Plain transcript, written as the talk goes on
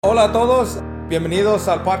Hola a todos, bienvenidos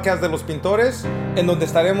al podcast de Los Pintores, en donde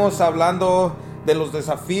estaremos hablando de los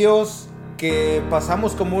desafíos que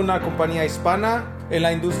pasamos como una compañía hispana en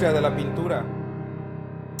la industria de la pintura.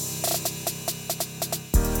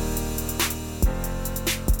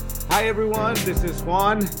 Hi everyone, this is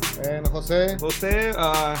Juan. And Jose. José,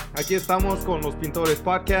 aquí estamos con Los Pintores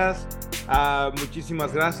Podcast.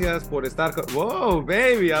 Muchísimas gracias por estar con... Wow,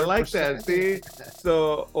 baby, I like that. Sí.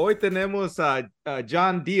 So, hoy tenemos a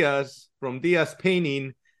John Diaz from Diaz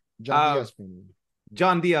Painting. John Diaz painting.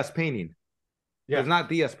 John Diaz Painting. Yeah. It's not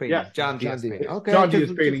Diaz Painting. Yeah. John John Diaz Diaz. Painting. Okay. John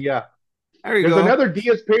Diaz painting, yeah. There you There's go. another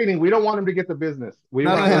Diaz painting. We don't want him to get the business. We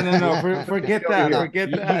No, want no, him no, no, no. Forget that. No, Forget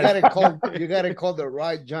you that. gotta call the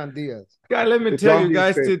right John Diaz. God, let me The tell John you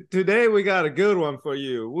Diaz guys, painting. today we got a good one for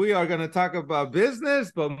you. We are going to talk about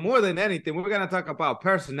business, but more than anything, we're going to talk about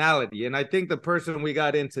personality. And I think the person we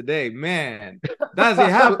got in today, man, does he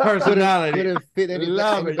have personality? Couldn't fit any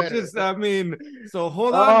Love any it. better. Just, I mean, so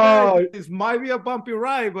hold on, guys. Oh, This might be a bumpy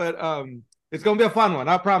ride, but it's going to be a fun one.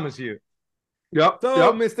 I promise you. yep, So,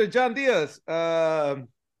 yep. Mr. John Diaz, tell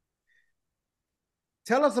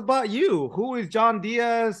us about you. Who is John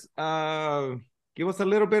Diaz? Give us a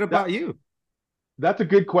little bit about you. That's a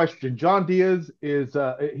good question. John Diaz is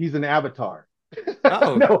he's an avatar.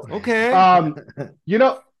 Oh, No. okay. You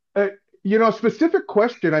know, specific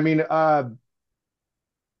question. I mean,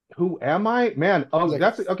 who am I? Man, Like-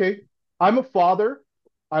 that's okay. I'm a father.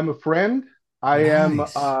 I'm a friend. I am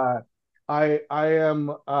Nice. I'm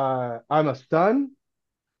a son.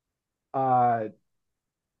 I'm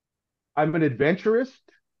an adventurist.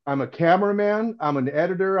 I'm a cameraman. I'm an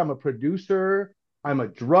editor. I'm a producer. I'm a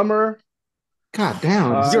drummer. God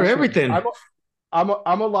damn, you're everything. I'm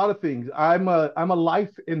a lot of things. I'm a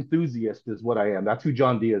life enthusiast is what I am. That's who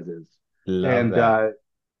John Diaz is. Love And that.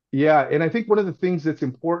 yeah, and I think one of the things that's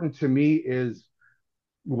important to me is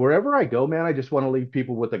wherever I go, man, I just want to leave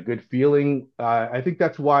people with a good feeling. I think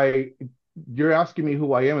that's why you're asking me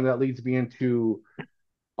who I am, and that leads me into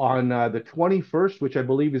on the 21st, which I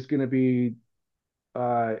believe is going to be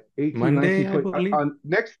 18, Monday, 19, I 20. believe. On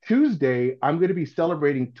next Tuesday, I'm going to be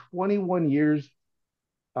celebrating 21 years.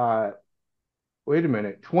 Uh, wait a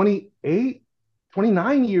minute, 28,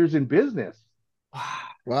 29 years in business.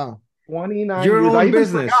 Wow. 29 Your years. I own even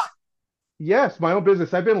business. forgot. Yes, my own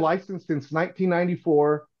business. I've been licensed since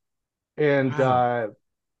 1994, and Wow.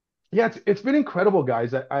 yeah, it's been incredible,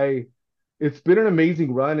 guys. It's been an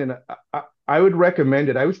amazing run, and I would recommend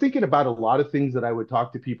it. I was thinking about a lot of things that I would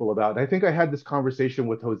talk to people about. And I think I had this conversation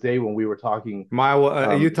with Jose when we were talking.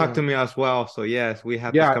 You talked Yeah. to me as well, so yes, we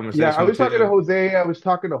had this Yeah. I conversation was talking to too. Jose. I was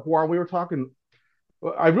talking to Juan. We were talking.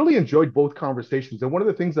 I really enjoyed both conversations, and one of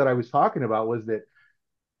the things that I was talking about was that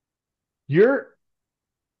your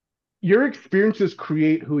your experiences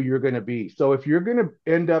create who you're going to be. So if you're going to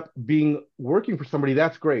end up being working for somebody,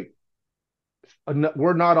 that's great.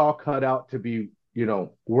 We're not all cut out to be,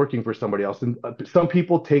 working for somebody else. And some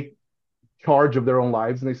people take charge of their own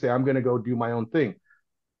lives and they say, I'm going to go do my own thing.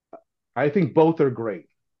 I think both are great,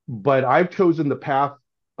 but I've chosen the path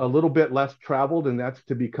a little bit less traveled, and that's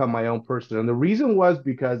to become my own person. And the reason was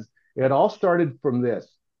because it all started from this.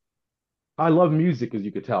 I love music, as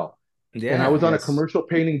you could tell. And I Yeah. was on a Yes. commercial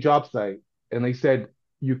painting job site, and they said,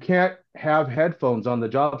 you can't have headphones on the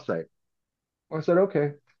job site. I said,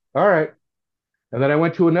 okay, all right. And then I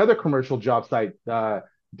went to another commercial job site,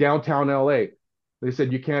 downtown LA. They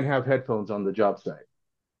said, you can't have headphones on the job site.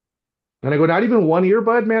 And I go, not even one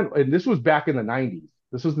earbud, man. And this was back in the 90s.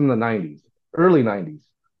 This was in the 90s, early 90s.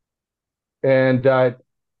 And I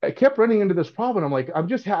kept running into this problem. I'm like, I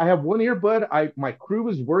have one earbud. My crew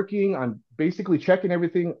is working. I'm basically checking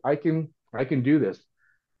everything. I can do this.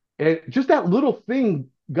 And just that little thing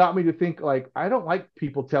got me to think like, I don't like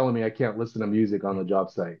people telling me I can't listen to music on the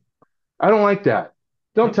job site. I don't like that.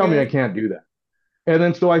 Don't tell me I Okay. can't do that. And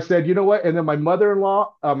then so I said, you know what? And then my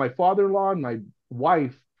mother-in-law, my father-in-law, and my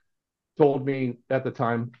wife told me at the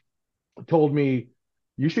time, told me,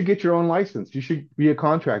 you should get your own license. You should be a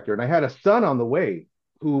contractor. And I had a son on the way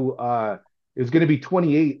who is going to be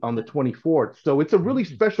 28 on the 24th. So it's a really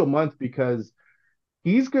special month because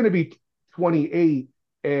he's going to be 28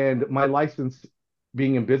 and my license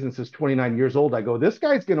being in business is 29 years old. I go, this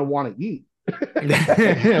guy's going to want to eat.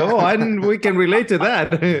 We can relate to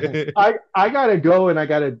that. I gotta go and I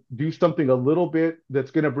gotta do something a little bit that's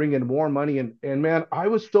gonna bring in more money. And man, I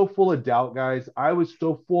was so full of doubt, guys. I was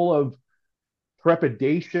so full of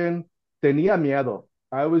trepidation. Tenía miedo.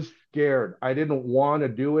 I was scared. I didn't want to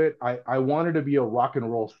do it. I wanted to be a rock and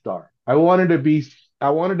roll star. I wanted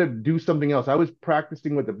to do something else. I was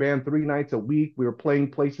practicing with the band 3 nights a week. We were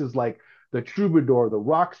playing places like the Troubadour, the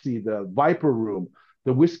Roxy, the Viper Room.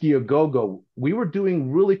 the Whiskey a Go Go. We were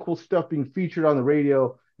doing really cool stuff being featured on the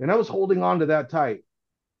radio, and I was holding on to that tight.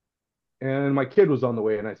 And my kid was on the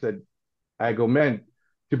way, and I go, man,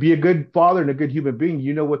 to be a good father and a good human being,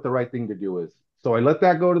 you know what the right thing to do is. So I let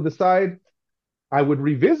that go to the side. I would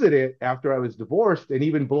revisit it after I was divorced and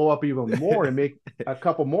even blow up even more and make a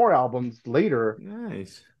couple more albums later.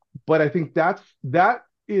 Nice. But I think that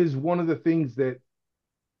is one of the things that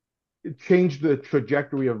changed the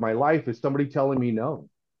trajectory of my life is somebody telling me no,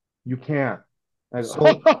 you can't. I go,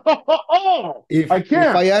 So I if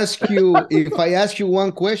can't. I ask you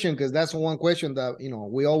one question, because that's one question that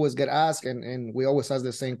we always get asked, and we always ask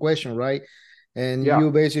the same question, right? And Yeah.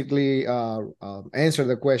 you basically answer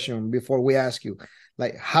the question before we ask you,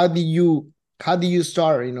 like, how do you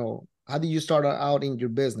start? How do you start out in your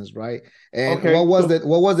business, right? And Okay. what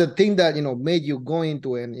was the thing that made you go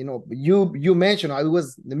into it? And you mentioned it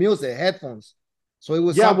was the music, headphones. So it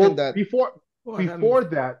was Yeah. something Well, that before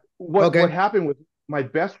that, what okay. happened was my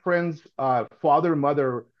best friend's father and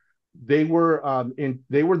mother, they were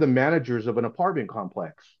the managers of an apartment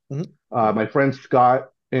complex. Mhm. My friend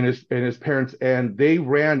Scott and his parents, and they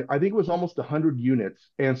ran, I think it was almost 100 units.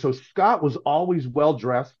 And so Scott was always well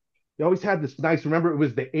dressed. He always had this nice, remember it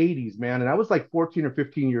was the 80s, man, and I was like 14 or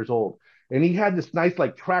 15 years old. And he had this nice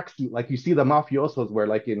like tracksuit, like you see the mafiosos wear,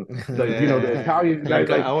 like in the Italian guys, Like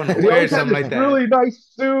like, I want to and he wear always had something this like that. really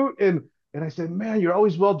nice suit. And I said, man, you're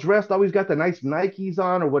always well dressed, always got the nice Nikes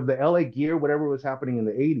on, or what the LA gear, whatever was happening in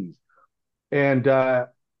the 80s. And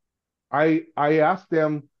I asked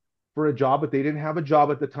them for a job, but they didn't have a job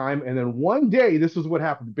at the time. And then one day, this is what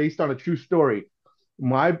happened, based on a true story.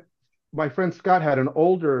 My my friend Scott had an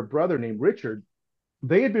older brother named Richard.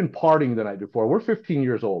 They had been partying the night before. We're 15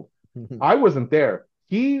 years old. I wasn't there.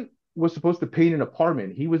 He was supposed to paint an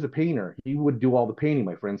apartment. He was a painter. He would do all the painting,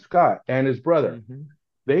 my friend Scott and his brother. Mm-hmm.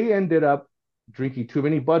 They ended up drinking too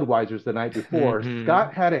many Budweisers the night before. Mm-hmm.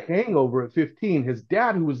 Scott had a hangover at 15. His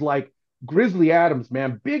dad, who was like Grizzly Adams,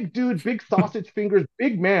 man, big dude, big sausage fingers,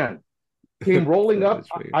 big man, came rolling up.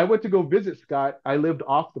 I went to go visit Scott. I lived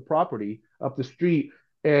off the property up the street.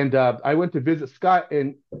 And I went to visit Scott,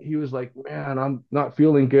 and he was like, man, I'm not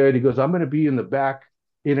feeling good. He goes, I'm going to be in the back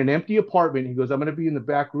in an empty apartment. He goes, I'm going to be in the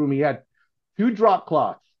back room. He had two drop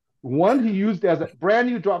cloths. One he used as a brand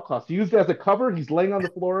new drop cloth. He used as a cover. He's laying on the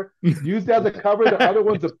floor, used as a cover. The other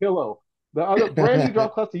one's a pillow. The other brand new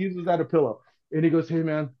drop cloth he uses as a pillow. And he goes, hey,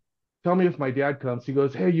 man, tell me if my dad comes. He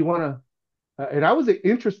goes, hey, you want to and I was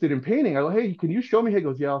interested in painting. I go, hey, can you show me? He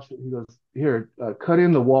goes, yeah. He goes, here, cut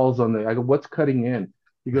in the walls on the. I go, what's cutting in?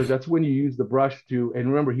 He goes, that's when you use the brush to. And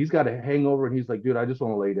remember, he's got a hangover, and he's like, dude, I just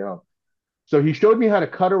want to lay down. So he showed me how to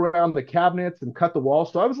cut around the cabinets and cut the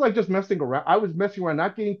walls. So I was like just messing around. I was messing around,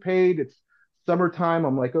 not getting paid. It's summertime.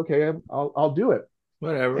 I'm like, okay, I'll do it.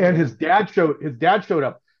 Whatever. And Yeah. his dad showed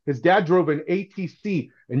up. His dad drove an ATC,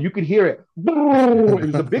 and you could hear it. It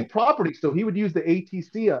was a big property, so he would use the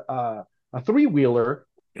ATC, a three wheeler,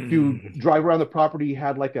 to drive around the property. He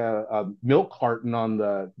had like a milk carton on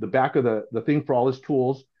the back of the thing for all his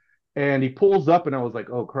tools, and he pulls up, and I was like,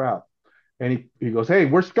 oh crap! And he goes, hey,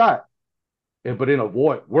 where's Scott? But in a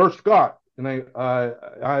voice, where's Scott? And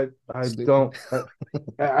I don't.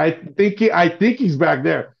 I think he's back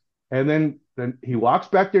there. And then he walks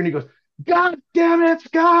back there and he goes, God damn it,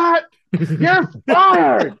 Scott! You're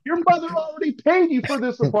fired. Your mother already paid you for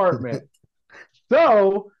this apartment.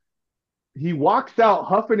 So he walks out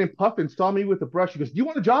huffing and puffing, saw me with the brush. He goes, do you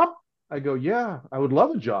want a job? I go, yeah, I would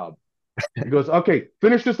love a job. He goes, okay,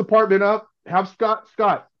 finish this apartment up. Have Scott,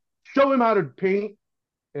 show him how to paint.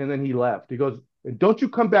 And then he left. He goes, don't you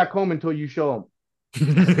come back home until you show him. And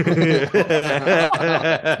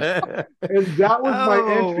that was my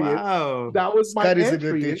entry. Wow. That was my Scott is a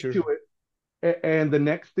good entry teacher. into it. And the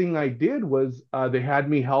next thing I did was they had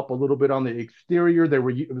me help a little bit on the exterior.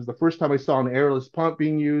 It was the first time I saw an airless pump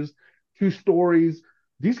being used, 2 stories.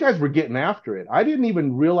 These guys were getting after it. I didn't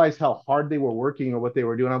even realize how hard they were working or what they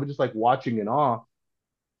were doing. I was just like watching in awe.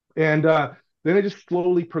 And then it just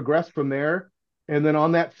slowly progressed from there. And then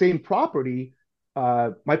on that same property,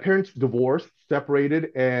 my parents divorced, separated,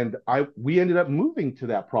 and we ended up moving to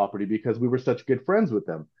that property because we were such good friends with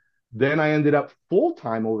them. Then I ended up full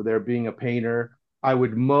time over there being a painter. I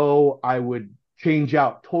would mow, I would change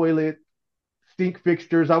out toilet, sink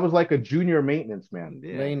fixtures. I was like a junior maintenance man.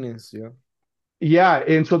 Yeah. Maintenance, yeah. Yeah,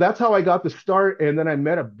 and so that's how I got the start. And then I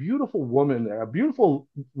met a beautiful woman there, a beautiful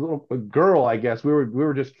little girl, I guess. We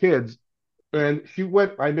were just kids. And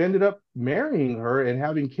I ended up marrying her and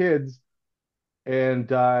having kids. And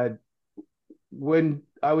when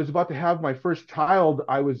I was about to have my first child,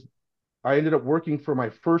 I ended up working for my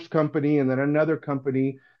first company and then another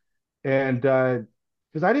company. And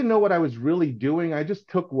because I didn't know what I was really doing. I just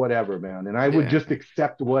took whatever, man, and I would Yeah. just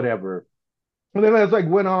accept whatever. And then as I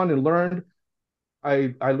went on and learned,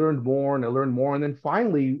 I learned more and I learned more. And then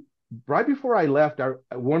finally, right before I left,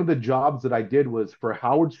 one of the jobs that I did was for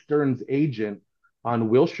Howard Stern's agent on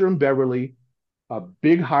Wilshire and Beverly, a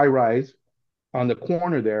big high rise on the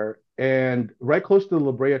corner there, and right close to the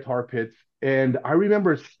La Brea Tar Pits. And I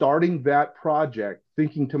remember starting that project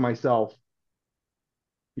thinking to myself,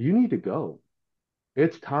 you need to go.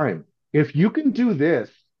 It's time. If you can do this,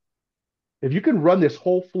 if you can run this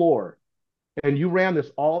whole floor and you ran this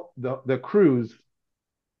all the crews,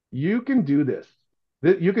 you can do this.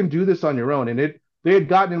 You can do this on your own. And they had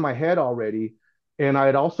gotten in my head already. And I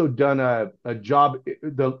had also done a job.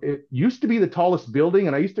 It used to be the tallest building,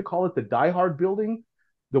 and I used to call it the Die Hard building,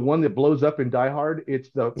 the one that blows up in Die Hard. It's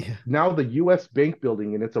now the U.S. Bank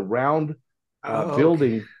building, and it's a round Okay.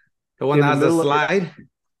 building The one in that the has a middle of it. slide.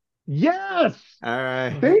 Yes, All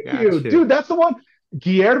right, thank you, got you. dude. That's the one.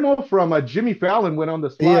 Guillermo from Jimmy Fallon went on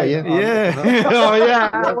the Yeah, slide. yeah. Yeah. Oh yeah,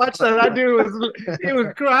 I watched that. That dude he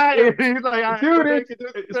was crying. He's like, I Dude, can make it do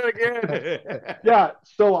it again. yeah.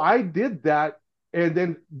 So I did that, and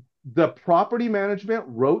then the property management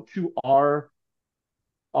wrote to our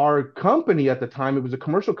company at the time. It was a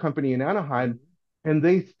commercial company in Anaheim, and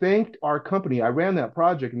they thanked our company. I ran that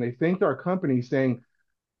project, and they thanked our company saying,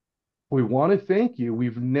 we want to thank you.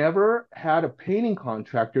 We've never had a painting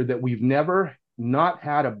contractor that we've never not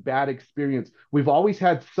had a bad experience. We've always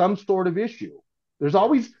had some sort of issue. There's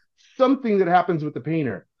always something that happens with the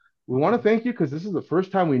painter. We want to thank you because this is the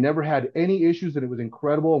first time we never had any issues and it was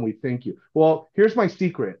incredible, and we thank you. Well, here's my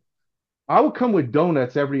secret. I would come with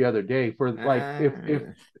donuts every other day for like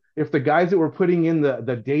if the guys that were putting in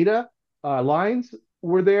the data lines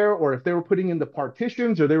were there, or if they were putting in the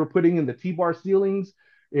partitions, or they were putting in the T-bar ceilings,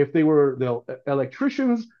 if they were the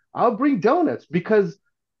electricians, I'll bring donuts because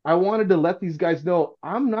I wanted to let these guys know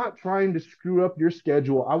I'm not trying to screw up your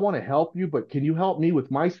schedule. I want to help you, but can you help me with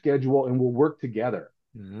my schedule and we'll work together.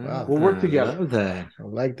 Wow, We'll work I together. love that. I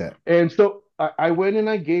like that. And so I went and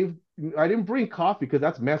I didn't bring coffee because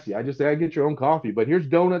that's messy. I just said, I get your own coffee, but here's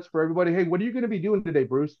donuts for everybody. Hey, what are you going to be doing today,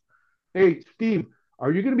 Bruce? Hey, Steve,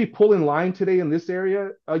 are you going to be pulling line today in this area?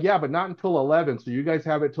 Yeah, but not until 11. So you guys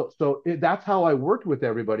have it. That's how I worked with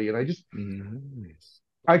everybody. And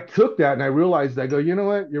I took that and I realized, I go, you know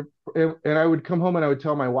what? And I would come home and I would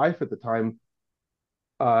tell my wife at the time,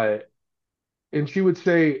 and she would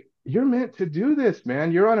say, you're meant to do this,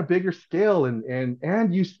 man. You're on a bigger scale,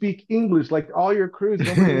 and you speak English like all your crews.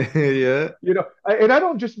 Yeah. And I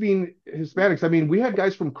don't just mean Hispanics. I mean, we had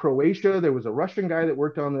guys from Croatia. There was a Russian guy that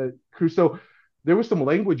worked on the crew. So there was some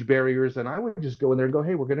language barriers, and I would just go in there and go,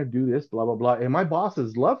 hey, we're going to do this, blah, blah, blah. And my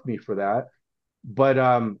bosses loved me for that. But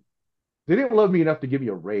they didn't love me enough to give me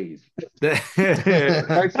a raise. That's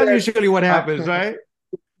usually what happens, right?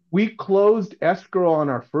 We closed escrow on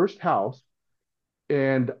our first house.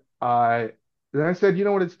 And then I said, you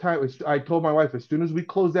know what, it's time. I told my wife, as soon as we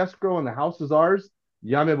close escrow and the house is ours,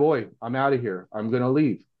 ya me voy. I'm out of here. I'm going to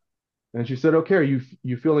leave. And she said, okay, are you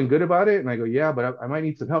feeling good about it? And I go, yeah, but I might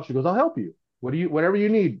need some help. She goes, I'll help you. Whatever you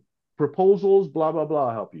need, proposals, blah, blah, blah,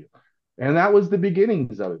 I'll help you. And that was the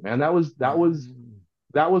beginnings of it, man. That was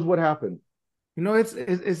what happened.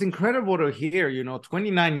 It's incredible to hear,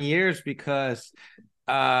 29 years, because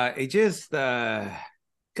it just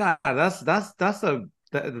God, that's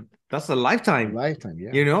a lifetime. Lifetime,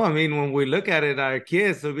 yeah. I mean, when we look at it, our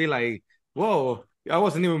kids will be like, "Whoa, I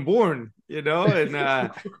wasn't even born," and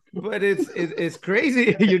but it's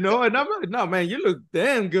crazy, And I'm like, "No, man, you look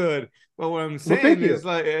damn good." But what I'm saying is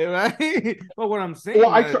like, right? But what I'm saying, well,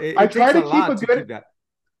 I it try takes to a keep lot a to good. keep that.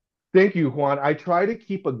 Thank you, Juan. I try to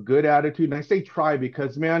keep a good attitude, and I say try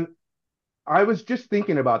because, man, I was just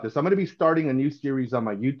thinking about this. I'm going to be starting a new series on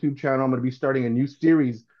my YouTube channel. I'm going to be starting a new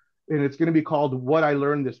series, and it's going to be called What I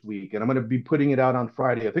Learned This Week. And I'm going to be putting it out on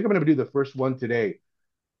Friday. I think I'm going to do the first one today.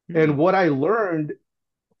 And what I learned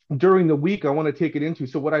during the week, I want to take it into.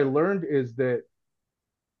 So what I learned is that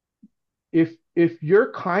if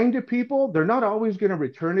you're kind to people, they're not always going to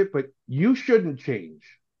return it, but you shouldn't change.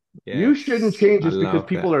 You shouldn't change just because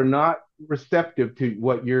people are not receptive to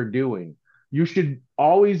what you're doing. You should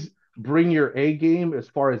always bring your A game as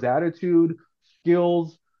far as attitude,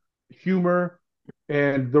 skills, humor,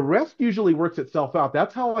 and the rest usually works itself out.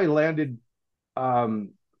 That's how I landed.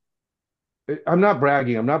 I'm not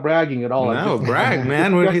bragging. I'm not bragging at all. No, brag,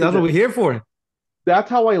 man. That's what we're here for. That's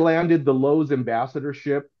how I landed the Lowe's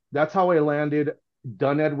ambassadorship. That's how I landed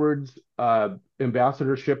Dunn Edwards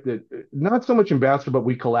ambassadorship. That not so much ambassador, but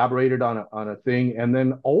we collaborated on a thing. And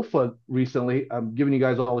then Olfa recently. I'm giving you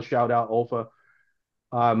guys all a shout out, Olfa.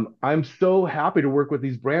 I'm so happy to work with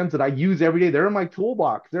these brands that I use every day. They're in my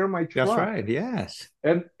toolbox. They're in my That's truck. right. Yes.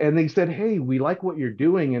 And they said, hey, we like what you're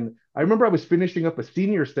doing. And I remember I was finishing up a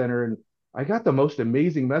senior center and I got the most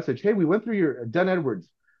amazing message. Hey, we went through your Dunn Edwards.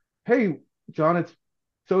 Hey, John, it's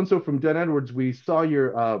so and so from Dunn Edwards. We saw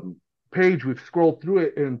your page. We've scrolled through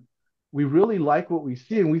it and we really like what we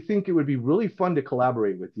see. And we think it would be really fun to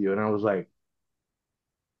collaborate with you. And I was like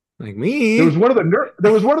me. There was one of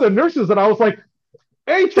the nurses that I was like,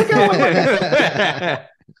 hey, check out my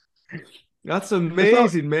That's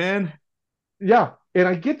amazing, man. Yeah.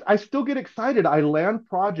 And I still get excited. I land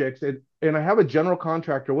projects and I have a general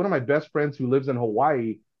contractor, one of my best friends who lives in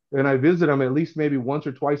Hawaii, and I visit him at least maybe once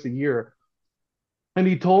or twice a year. And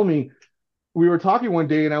he told me, we were talking one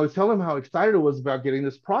day and I was telling him how excited I was about getting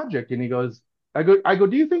this project. And he goes, I go,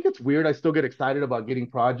 do you think it's weird I still get excited about getting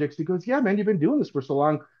projects? He goes, yeah, man, you've been doing this for so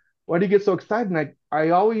long. Why do you get so excited? And I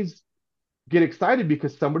always get excited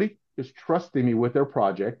because somebody is trusting me with their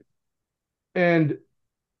project. And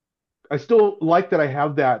I still like that I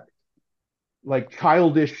have that like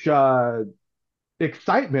childish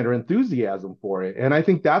excitement or enthusiasm for it. And I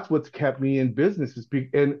think that's what's kept me in business.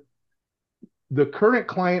 And the current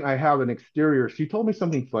client I have, an exterior, she told me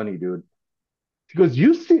something funny, dude. She goes,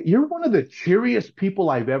 you're one of the cheeriest people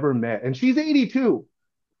I've ever met. And she's 82.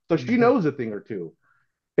 So she knows a thing or two.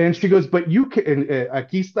 And she goes, but you can, and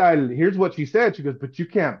aquí está, here's what she said. She goes, but you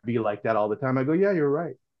can't be like that all the time. I go, yeah, you're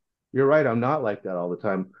right. You're right. I'm not like that all the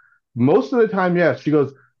time. Most of the time, yes. She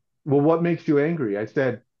goes, well, what makes you angry? I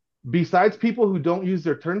said, besides people who don't use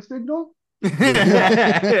their turn signal?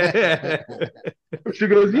 Yeah. She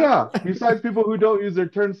goes, yeah, besides people who don't use their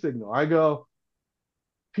turn signal. I go,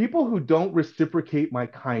 people who don't reciprocate my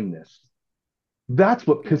kindness. That's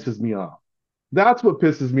what pisses me off. That's what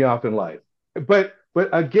pisses me off in life. But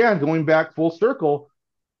again, going back full circle,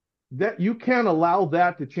 that you can't allow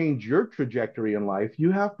that to change your trajectory in life.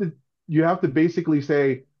 You have to basically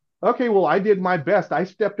say, okay, well, I did my best. I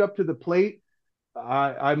stepped up to the plate.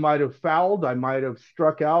 I might have fouled, I might have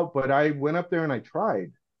struck out, but I went up there and I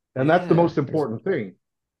tried. And that's the most important thing.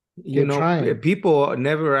 People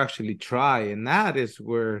never actually try, and that's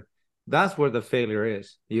where the failure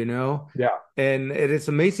is, Yeah. And it is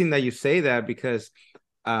amazing that you say that because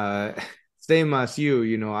same as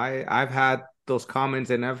I've had those comments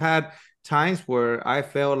and I've had times where I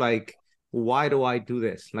felt like, why do I do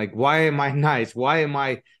this? Like, why am I nice? Why am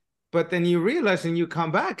I? But then you realize and you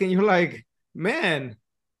come back and you're like, man,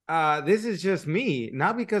 this is just me.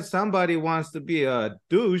 Not because somebody wants to be a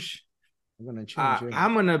douche.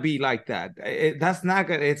 I'm gonna be like that. That's not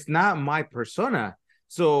good. It's not my persona.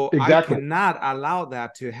 So Exactly. I cannot allow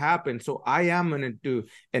that to happen. So I am gonna do.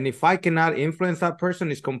 And if I cannot influence that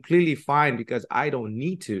person, it's completely fine because I don't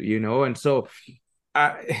need to, And so,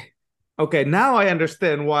 okay, now I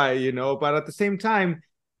understand why, But at the same time,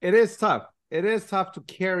 it is tough. It is tough to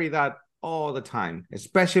carry that all the time,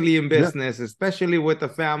 especially in business, especially with the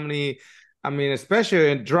family. I mean,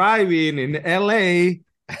 especially in driving in LA,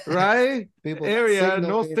 right? People area,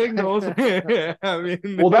 no signals. I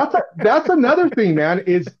mean, well, that's another thing, man,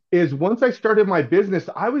 is once I started my business,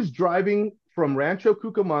 I was driving from Rancho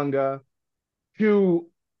Cucamonga to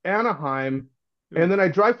Anaheim, and then I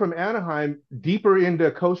drive from Anaheim deeper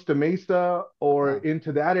into Costa Mesa or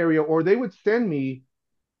into that area, or they would send me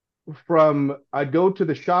I'd go to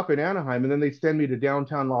the shop in Anaheim and then they'd send me to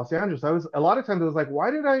downtown Los Angeles. A lot of times I was like,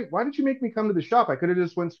 why did you make me come to the shop? I could have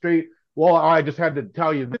just went straight. Well, I just had to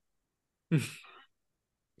tell you this.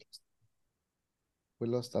 We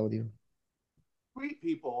lost audio. Treat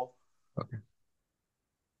people. Okay.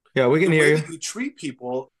 Yeah, we can hear you. The way that you treat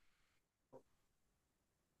people.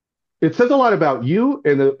 It says a lot about you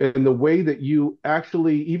and the way that you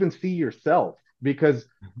actually even see yourself, because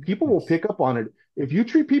people will pick up on it. If you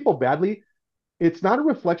treat people badly, it's not a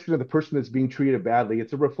reflection of the person that's being treated badly.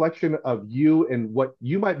 It's a reflection of you and what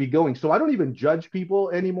you might be going. So I don't even judge people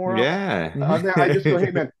anymore. Yeah. I just go,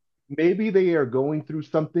 hey, man, maybe they are going through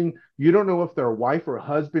something. You don't know if their wife or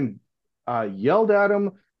husband yelled at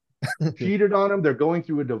them, cheated on them. They're going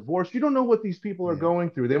through a divorce. You don't know what these people are going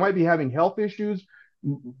through. They might be having health issues.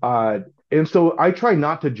 And so I try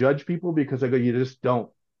not to judge people because I go, you just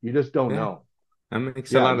don't know. That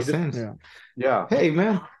makes a lot of sense. Yeah. Hey,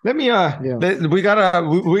 man, let me we got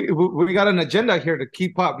an agenda here to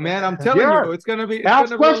keep up, man. I'm telling you, it's gonna be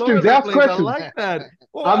ask questions. I like that.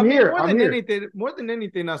 Well, I'm here. More than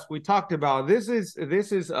anything, as we talked about, this is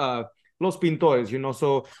Los Pintores,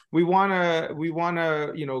 so we wanna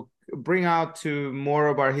bring out to more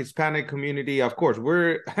of our Hispanic community. Of course,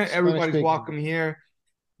 everybody's welcome here,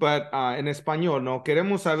 but en español, no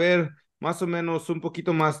queremos saber más o menos un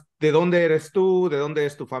poquito más de dónde eres tú, de dónde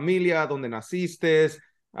es tu familia, dónde naciste,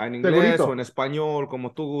 en inglés o en Segurito. español,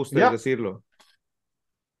 como tú gustes Ya. decirlo.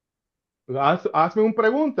 Hazme una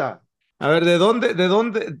pregunta. A ver, tú de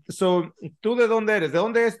dónde eres, de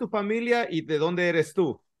dónde es tu familia y de dónde eres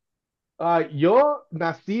tú. Yo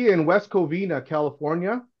nací en West Covina,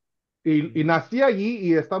 California, y nací allí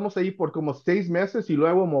y estamos ahí por como 6 meses y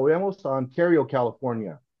luego movemos a Ontario,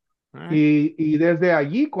 California. All right. Y desde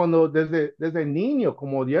allí, desde niño,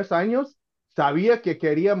 como 10 años, sabía que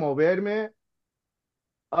quería moverme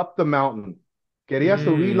up the mountain. Quería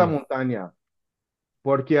subir la Mm. montaña,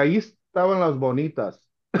 porque ahí estaban las bonitas.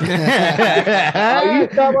 Ahí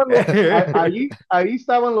estaban ahí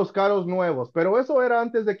estaban los carros nuevos, pero eso era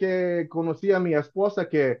antes de que conocí a mi esposa,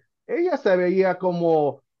 que ella se veía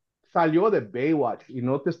como salió de Baywatch, y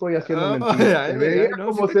no te estoy haciendo Oh, mentira, se veía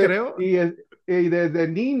no, sí como te creo. y desde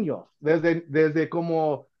niños, desde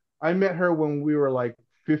como, I met her when we were like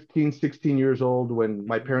 15, 16 years old, when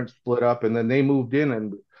my parents split up and then they moved in,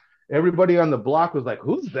 and everybody on the block was like,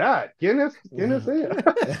 who's that? ¿Quién es ella?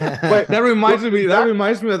 But That reminds me. That that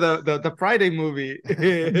reminds me of the Friday movie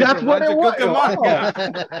that's from what it Rancho was.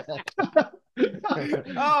 Cucamonga.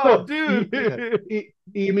 Oh, So, dude.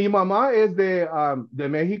 y mi mamá es de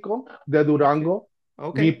México, de Okay. Durango.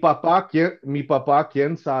 Okay. Mi papá,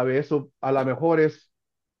 quién sabe, eso a lo mejor es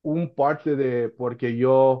un parte de porque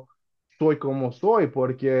yo soy como soy,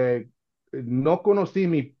 porque no conocí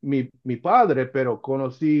mi padre, pero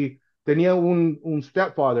tenía un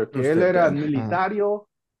stepfather, Un que él era stepdad. militario,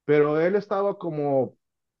 pero él estaba como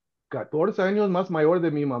 14 años más mayor de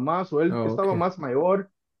mi mamá, o él Oh, estaba okay. más mayor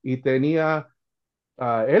y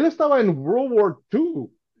él estaba en World War II,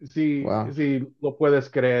 Wow. si lo puedes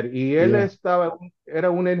creer, y él Yeah. era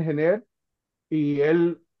un ingeniero y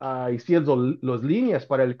él hacía los líneas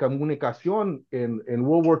para la comunicación en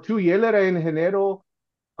World War II, y él era ingeniero,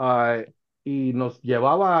 ah, y nos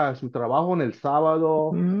llevaba a su trabajo en el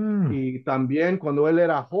sábado. Mm. Y también cuando él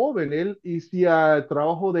era joven, él hacía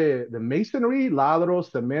trabajo de masonry, ladros,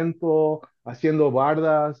 cemento, haciendo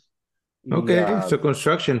bardas. Y Okay. So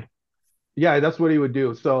construction. yeah, that's what he would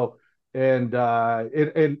do. So, and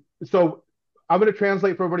so I'm going to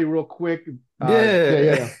translate for everybody real quick, Yeah,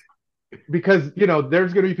 Yeah. yeah. because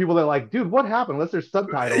there's going to be people that are like, dude, what happened? Unless there's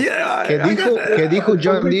subtitles. Yeah. I got ¿Qué that. dijo So let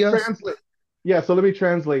John me Diaz? translate. Yeah, so let me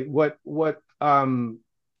translate what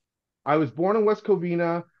I was born in West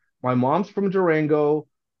Covina. My mom's from Durango.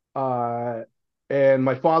 Uh, and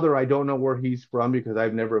my father, I don't know where he's from because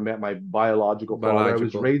I've never met my biological father. I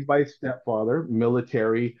was Biological. raised by a stepfather,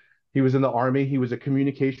 military. He was in the army. He was a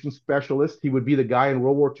communication specialist. He would be the guy in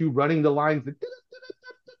World War II running the lines.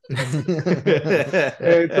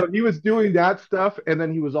 And so he was doing that stuff. And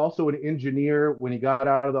then he was also an engineer when he got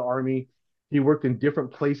out of the army. He worked in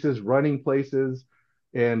different places, running places,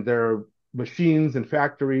 and their machines and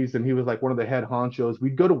factories. And he was like one of the head honchos.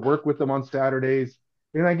 We'd go to work with him on Saturdays.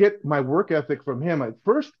 And I get my work ethic from him. At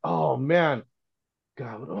first, oh man,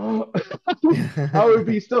 God, oh. I would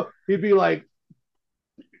be he'd be like,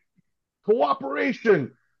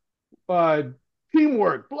 cooperation, uh,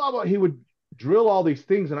 teamwork, blah blah. He would drill all these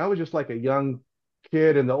things, and I was just like a young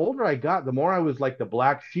kid. And the older I got, the more I was like the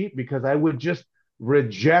black sheep, because I would just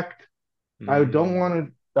reject. I don't Mm. want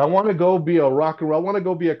to. I want to go be a rock and roll. I want to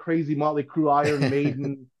go be a crazy Motley Crue, Iron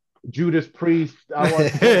Maiden, Judas Priest. I want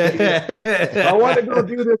to go be. I want to go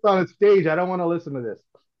do this on a stage. I don't want to listen to this.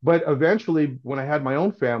 But eventually, when I had my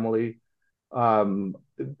own family, um,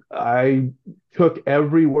 I took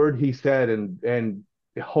every word he said and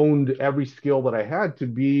honed every skill that I had to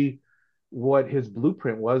be what his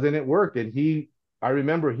blueprint was, and it worked. And I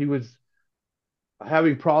remember he was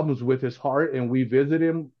having problems with his heart, and we visited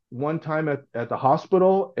him one time at the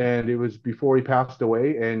hospital, and it was before he passed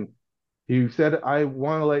away. And he said, I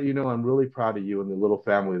want to let you know I'm really proud of you and the little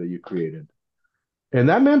family that you created. And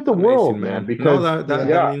that meant the Amazing, world, man, man. No, because that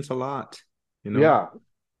yeah, means a lot, you know. yeah.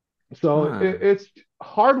 So Wow. it's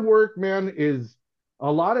hard work, man. Is A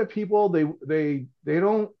lot of people, they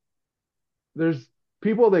don't. There's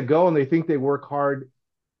people that go and they think they work hard.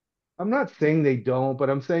 I'm not saying they don't, but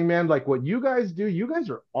I'm saying, man, like what you guys do, you guys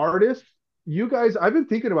are artists. You guys, I've been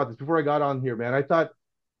thinking about this before I got on here, man. I thought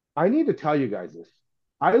I need to tell you guys this.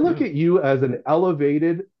 I look Yeah. at you as an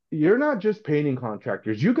elevated. You're not just painting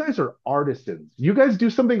contractors. You guys are artisans. You guys do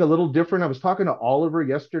something a little different. I was talking to Oliver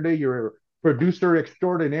yesterday. You're a producer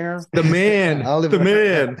extraordinaire. The man. The Oliver.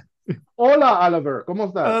 man. Hola, Oliver.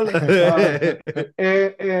 ¿Cómo estás?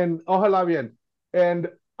 And ojalá bien. And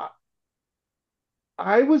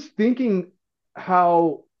I was thinking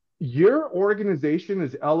how your organization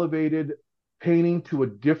is elevated painting to a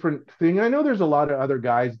different thing. I know there's a lot of other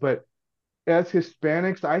guys, but as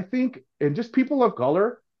Hispanics, I think, and just people of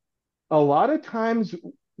color, a lot of times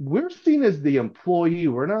we're seen as the employee.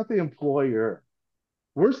 We're not the employer.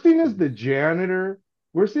 We're seen as the janitor.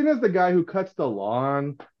 We're seen as the guy who cuts the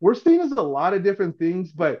lawn. We're seen as a lot of different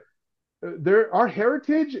things, but there our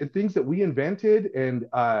heritage and things that we invented and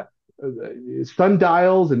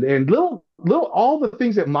sundials and little all the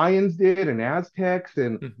things that Mayans did and Aztecs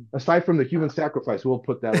and aside from the human sacrifice, we'll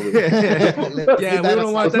put that over there. Yeah, we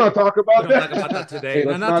don't want let's not talk about we don't that. talk about that today. Hey,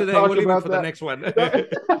 No, let's not not today. talk We'll leave it about for the that. next one.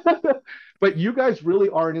 But you guys really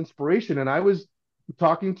are an inspiration. And I was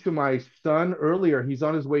talking to my son earlier. He's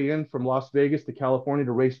on his way in from Las Vegas to California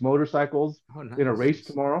to race motorcycles Oh, in a race nice.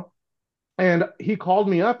 tomorrow. And he called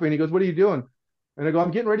me up and he goes, "What are you doing?" And I go, "I'm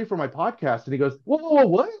getting ready for my podcast." And he goes, "Whoa,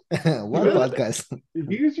 what?" What podcast?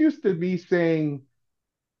 He's used to me saying,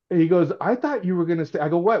 he goes, "I thought you were gonna say," I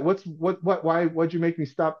go, why'd you make me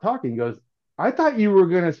stop talking? He goes, "I thought you were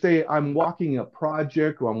gonna say I'm walking a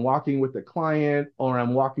project or I'm walking with a client or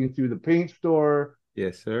I'm walking through the paint store."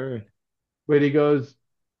 Yes, sir. But he goes,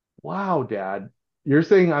 "Wow, Dad, you're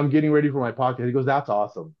saying I'm getting ready for my podcast." He goes, "That's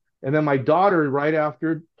awesome." And then my daughter, right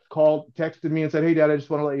after, texted me and said, "Hey, Dad, I just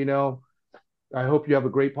want to let you know, I hope you have a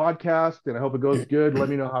great podcast and I hope it goes good. Let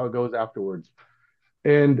me know how it goes afterwards."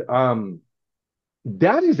 And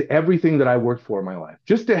that is everything that I worked for in my life.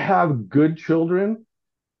 Just to have good children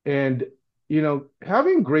and,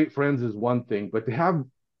 having great friends is one thing, but to have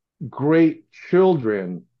great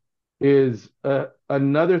children is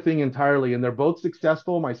another thing entirely. And they're both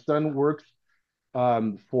successful. My son works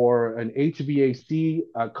for an HVAC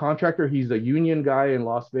contractor. He's a union guy in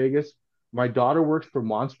Las Vegas. My daughter works for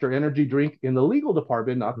Monster Energy Drink in the legal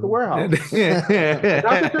department, not the warehouse. Not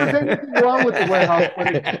that there's anything wrong with the warehouse,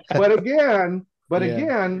 but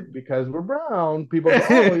again, because we're brown, people go,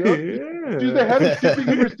 "Oh, she's the head of shipping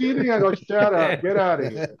and receiving." I go, "Shut up, get out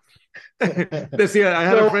of here." Decía, I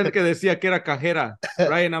had a friend que decía que era cajera,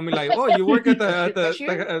 right? And I'm like, "Oh, you work at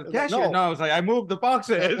the cashier?" No, I was like, "I moved the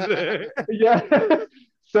boxes." Yeah.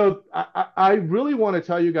 So I really want to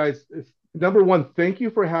tell you guys, number one, thank you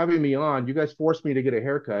for having me on. You guys forced me to get a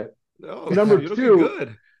haircut. No, Number you're looking two,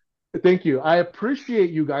 good. thank you. I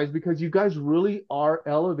appreciate you guys because you guys really are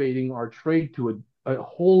elevating our trade to a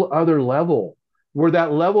whole other level, where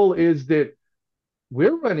that level is that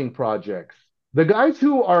we're running projects. The guys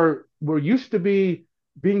who were used to be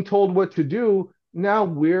being told what to do, now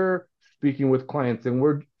we're speaking with clients and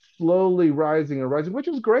we're slowly rising and rising, which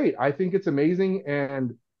is great. I think it's amazing.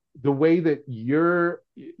 And the way that you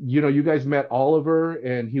guys met Oliver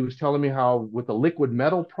and he was telling me how with the liquid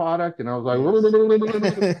metal product, and I was like,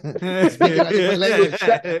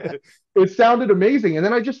 it sounded amazing. And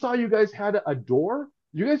then I just saw you guys had a door.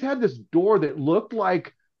 You guys had this door that looked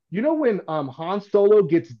like, when Han Solo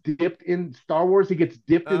gets dipped in Star Wars, he gets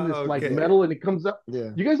dipped in this like metal and it comes up.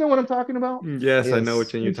 Yeah. You guys know what I'm talking about? Yes, I know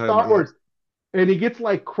what you're talking Star about. Wars. And he gets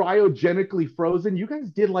like cryogenically frozen. You guys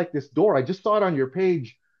did like this door. I just saw it on your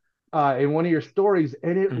page in one of your stories,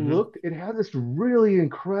 and it had this really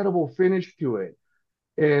incredible finish to it.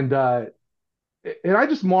 And I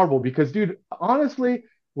just marvel because, dude, honestly,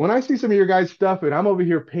 when I see some of your guys' stuff and I'm over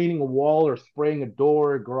here painting a wall or spraying a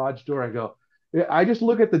door, a garage door, I just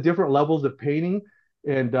look at the different levels of painting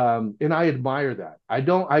and I admire that. I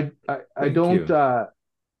don't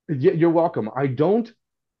you're welcome. I don't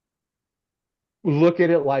look at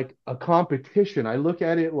it like a competition. I look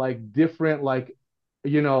at it like different, like,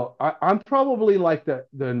 I'm probably like the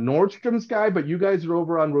Nordstrom's guy, but you guys are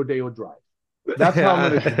over on Rodeo Drive. That's how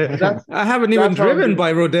I'm gonna. I haven't even driven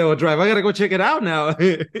by Rodeo Drive. I gotta go check it out now.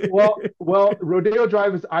 well, Rodeo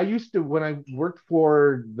Drive is. I used to, when I worked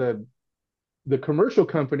for the commercial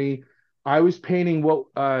company, I was painting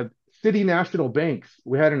City National Banks.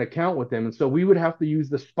 We had an account with them, and so we would have to use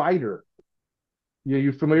the Spider.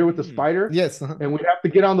 You familiar with the Spider? Yes. And we'd have to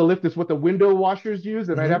get on the lift. It's what the window washers use,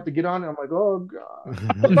 and I'd have to get on. And I'm like, "Oh God!"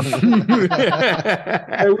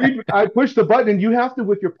 And I push the button, and you have to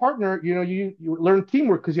with your partner. You learn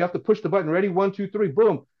teamwork because you have to push the button. Ready? 1, 2, 3,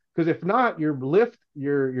 boom. Because if not, your lift,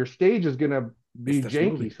 your stage is gonna be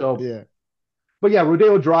janky. Moving. So yeah. But yeah,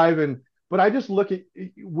 Rodeo Drive but I just look at,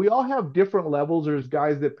 we all have different levels. There's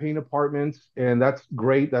guys that paint apartments, and that's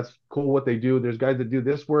great. That's cool what they do. There's guys that do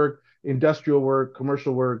this work, industrial work,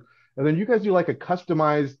 commercial work. And then you guys do like a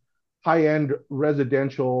customized high-end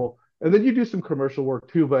residential, and then you do some commercial work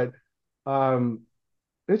too. But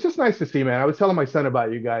it's just nice to see, man. I was telling my son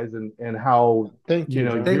about you guys and how thank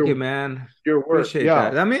you, thank you, man. Your work. Appreciate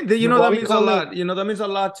that. I mean, that means a lot. That means a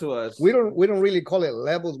lot to us. We don't really call it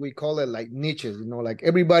levels. We call it like niches. Like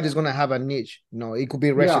everybody's gonna have a niche. It could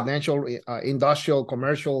be residential, industrial,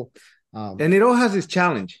 commercial. And it all has its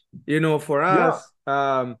challenge, for Yeah. us.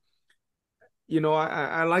 I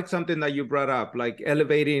like something that you brought up, like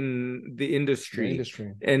elevating the industry.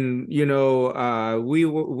 And we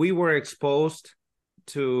were exposed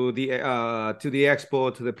to the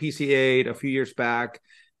expo, to the PC8 a few years back,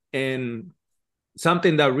 and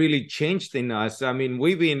something that really changed in us. I've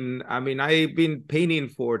been painting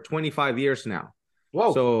for 25 years now.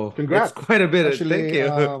 Whoa! So congrats. It's quite a bit. Actually, thank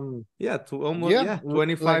you. Yeah,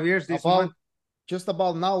 25 like years this about, month. Just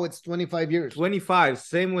about now, it's 25 years. 25.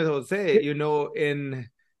 Same with Jose.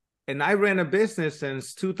 And I ran a business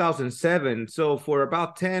since 2007. So for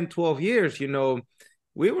about 10, 12 years,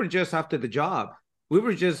 we were just after the job. We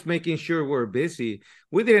were just making sure we're busy.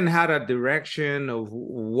 We didn't have a direction of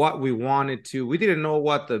what we wanted to. We didn't know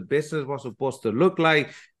what the business was supposed to look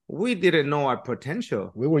like. We didn't know our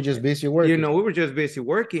potential. We were just busy working. We were just busy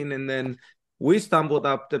working. And then we stumbled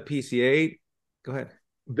up the PCA. Go ahead.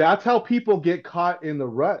 That's how people get caught in the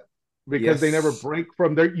rut, because they never break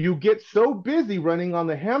from there. You get so busy running on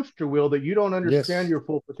the hamster wheel that you don't understand your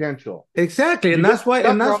full potential. Exactly. And that's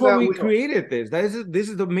why we created this. This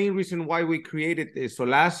is the main reason why we created this. So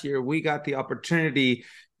last year we got the opportunity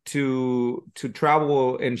to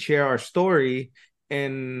travel and share our story,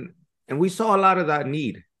 and we saw a lot of that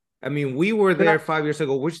need. I mean, we were there 5 years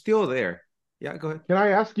ago. We're still there. Yeah, go ahead. Can I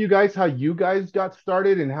ask you guys how you guys got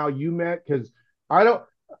started and how you met? Because I don't,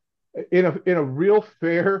 in a real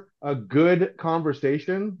fair, a good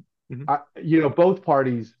conversation, both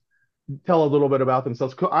parties tell a little bit about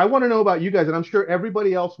themselves. I want to know about you guys, and I'm sure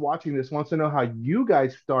everybody else watching this wants to know how you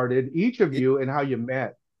guys started, each of you, and how you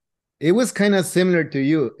met. It was kind of similar to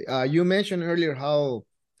you. You mentioned earlier how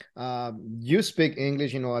you speak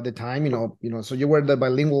English, at the time, so you were the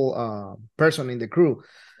bilingual person in the crew.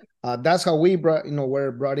 That's how we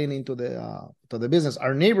were brought into the business.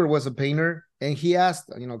 Our neighbor was a painter, and he asked,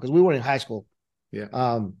 because we were in high school.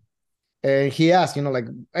 Yeah. And he asked, like,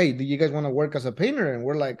 hey, do you guys want to work as a painter? And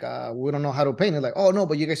we're like, we don't know how to paint. He's like, oh no,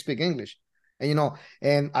 but you guys speak English. And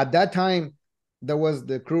and at that time, there was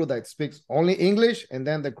the crew that speaks only English, and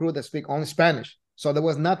then the crew that speak only Spanish. So there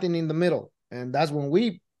was nothing in the middle. And that's when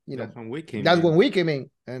we, that's when we came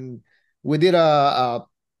in, and we did a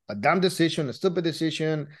dumb decision, a stupid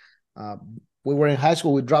decision. We were in high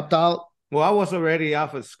school. We dropped out. Well, I was already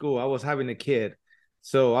out of school. I was having a kid.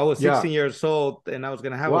 So I was 16 years old, and I was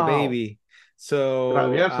going to have a baby. So,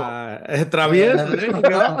 travieso. There you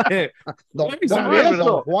go. Don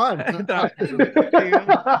Juan.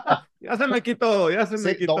 Ya se me quitó.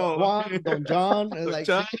 Don Juan, Don John. Like,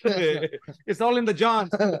 John. It's all in the Johns.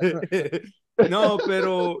 No,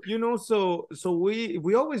 pero so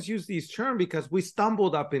we always use these terms because we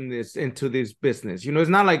stumbled up into this business. It's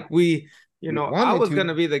not like I was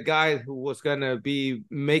gonna be the guy who was gonna be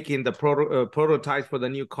making the prototypes for the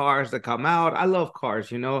new cars that come out. I love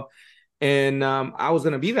cars, and I was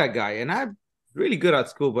gonna be that guy, and I'm really good at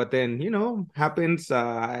school. But then happens.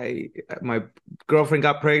 My girlfriend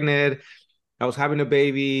got pregnant. I was having a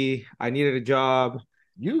baby. I needed a job.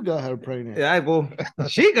 You got her pregnant. Yeah, well,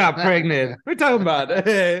 she got pregnant. We're talking about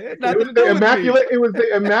it was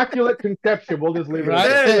the immaculate conception. We'll just leave it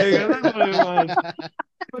right.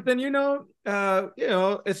 But then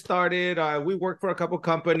it started. We worked for a couple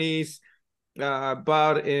companies.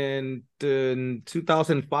 About in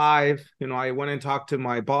 2005, I went and talked to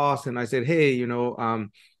my boss, and I said, "Hey,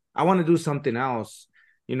 I want to do something else.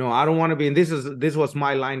 I don't want to be." And this was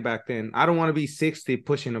my line back then. I don't want to be 60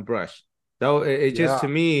 pushing a brush. Though it just to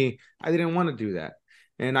me, I didn't want to do that.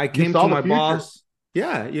 And I came to my boss.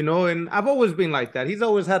 Yeah, and I've always been like that. He's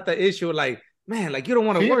always had the issue, like, man, like, you don't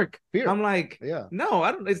want to work. Fear. I'm like, no,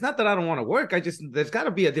 I don't. It's not that I don't want to work. There's got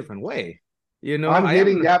to be a different way. I'm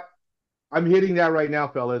hitting that right now,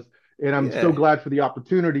 fellas, and I'm so glad for the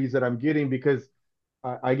opportunities that I'm getting, because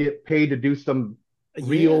I get paid to do some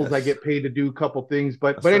reels. Yes. I get paid to do a couple things,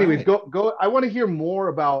 but anyways, go. I want to hear more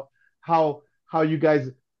about how you guys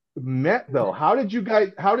met, though. How did you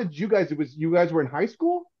guys you guys were in high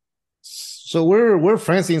school? So we're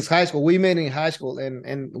friends since high school. We met in high school,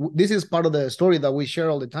 and this is part of the story that we share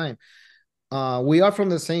all the time. We are from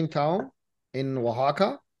the same town in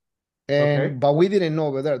Oaxaca, but we didn't know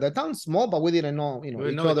over there. The town's small, but we didn't know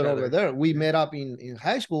each other over there. We met up in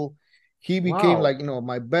high school. He became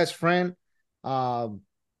my best friend.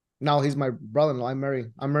 Now he's my brother-in-law. I'm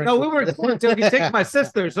married. No, we were until he takes my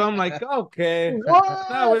sister. So I'm like, okay. What?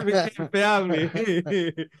 Now we became family.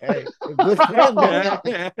 Hey, good friend, man.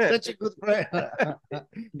 Such a good friend.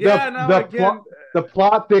 The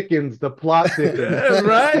plot thickens. The plot thickens.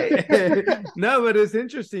 Right. No, but it's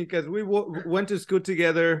interesting because we went to school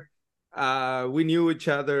together. we knew each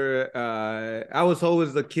other. I was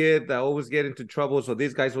always the kid that always get into trouble. So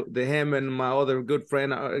these guys, him and my other good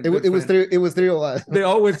friend, it was three of us. They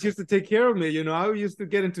always used to take care of me. You know, I used to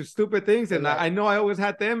get into stupid things, and I know I always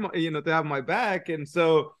had them, you know, to have my back. And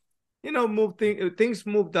so, you know, things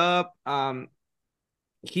moved up.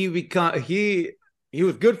 He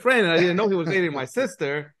was good friend, and I didn't know he was dating my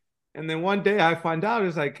sister. And then one day I find out,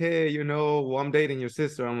 it's like, hey, you know, well, I'm dating your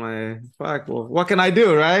sister. I'm like, fuck, well, what can I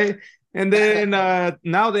do, right? And then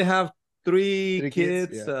now they have three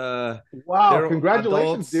kids. Yeah. Wow,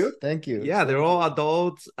 congratulations, adults. dude. Thank you. Yeah, they're all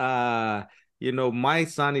adults. You know, my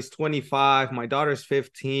son is 25, my daughter's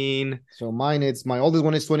 15. So my oldest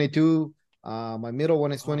one is 22. My middle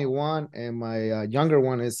one is 21, and my younger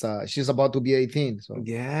one is she's about to be 18. So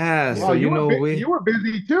yeah, wow, so you were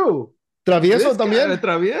busy too. Travieso también.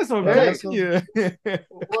 Travieso,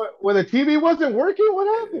 When the TV wasn't working, what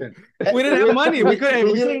happened? We didn't have money. We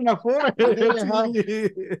couldn't afford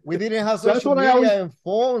it. We didn't have social media and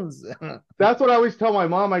phones. That's what I always tell my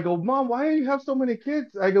mom. I go, Mom, why do you have so many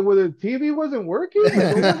kids? I go, well, the TV wasn't working.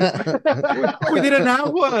 We didn't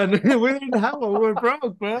have one. We didn't have one. We were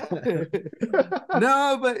broke, bro.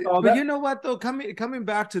 No, but you know what though? Coming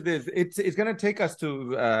back to this, it's gonna take us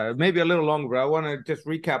to maybe a little longer. I want to just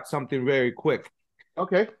recap something very quick.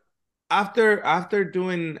 Okay. After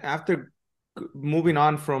moving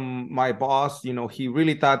on from my boss, you know, he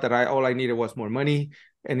really thought that all I needed was more money,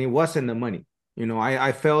 and it wasn't the money. You know,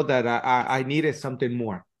 I felt that I needed something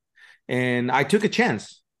more, and I took a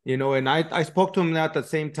chance, you know, and I spoke to him at the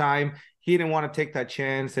same time. He didn't want to take that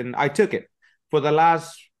chance, and I took it. For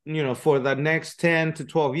the next 10 to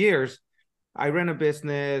 12 years, I ran a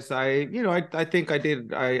business. I think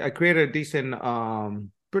I created a decent,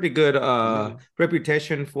 pretty good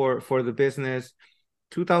reputation for the business.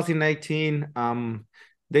 2019,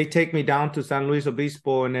 they take me down to San Luis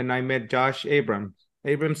Obispo, and then I met Josh Abramson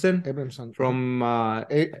from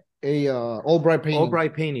Albright Painting.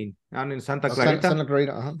 Albright Painting down in Santa Clarita. Santa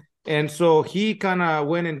Clarita. And so he kind of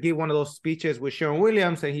went and gave one of those speeches with Sharon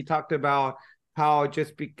Williams, and he talked about how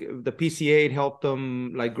the PCA helped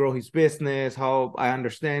him like grow his business, how I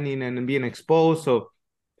understanding and being exposed. So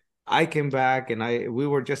I came back, and we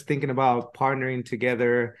were just thinking about partnering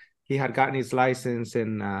together. He had gotten his license,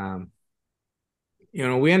 and you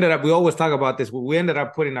know, we always talk about this. We ended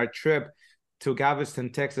up putting our trip to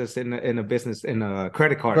Galveston, Texas, in a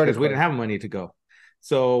credit card because we didn't have money to go.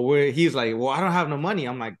 So he's like, well, I don't have no money.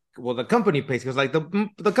 I'm like, well, the company pays. Because like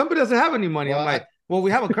the company doesn't have any money. I'm like, well,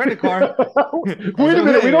 we have a credit card. Wait a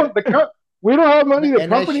minute, we don't have money. The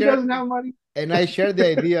company doesn't have money. And I share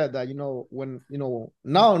the idea that, you know, when, you know,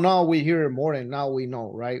 now we hear more, and now we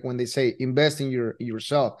know, right? When they say invest in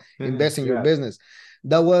yourself, invest in your business.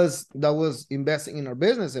 That was investing in our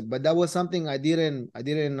business, but that was something I didn't how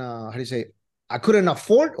do you say, I couldn't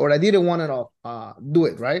afford, or I didn't want to do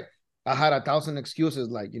it, right? I had 1,000 excuses,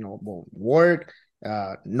 like, you know, work,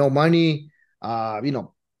 no money, you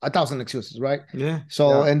know, 1,000 excuses, right? Yeah.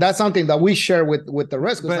 So, and that's something that we share with the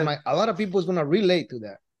rest, because like, a lot of people is going to relate to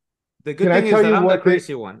that. The good thing is that I'm the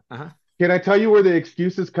crazy one. Can I tell you where the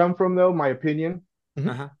excuses come from, though? My opinion.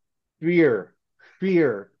 Fear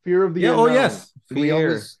of the unknown. Oh yes,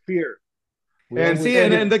 fear. And see,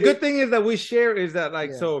 and the good thing is that we share is that,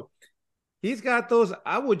 like, so he's got those.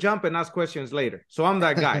 I will jump and ask questions later, so I'm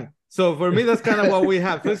that guy. So for me, that's kind of what we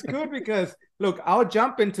have. So it's good because look, I'll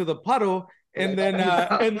jump into the puddle. And then,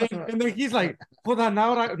 and then he's like, hold on,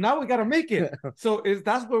 now we gotta make it. So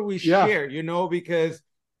that's where we share, you know, because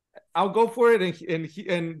I'll go for it,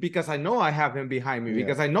 and because I know I have him behind me,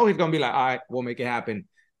 because I know he's gonna be like, all right, we'll make it happen,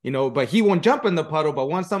 you know. But he won't jump in the puddle. But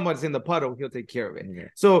once somebody's in the puddle, he'll take care of it. Yeah.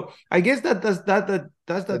 So I guess that's the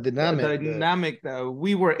dynamic that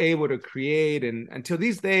we were able to create, and until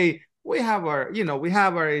this day, we have our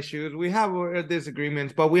issues, we have our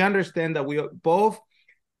disagreements, but we understand that we both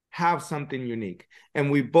have something unique,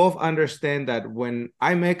 and we both understand that when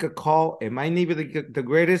I make a call, it might not be the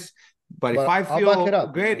greatest, but if I feel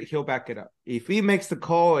great, he'll back it up. If he makes the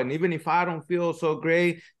call, and even if I don't feel so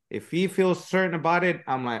great, if he feels certain about it,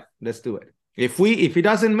 I'm like, let's do it. If he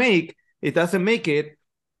doesn't make it,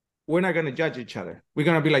 we're not gonna judge each other. We're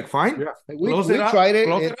gonna be like, fine, we tried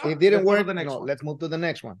it. It didn't work. Let's move to the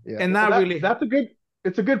next one. Yeah, and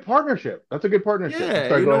it's a good partnership. That's a good partnership. Yeah,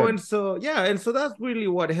 sorry, and so that's really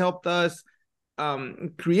what helped us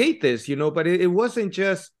create this, you know. But it wasn't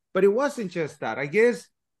just that. I guess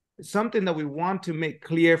something that we want to make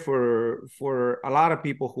clear for a lot of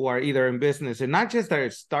people who are either in business, and not just that are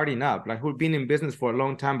starting up, like who've been in business for a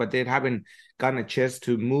long time, but they haven't gotten a chance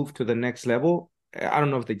to move to the next level. I don't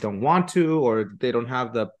know if they don't want to, or they don't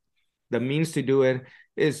have the means to do it.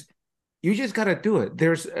 Is You just got to do it.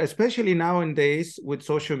 There's, especially nowadays with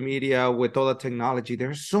social media, with all the technology,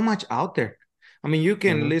 there's so much out there. I mean, you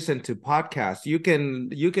can listen to podcasts. You can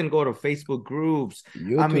go to Facebook groups.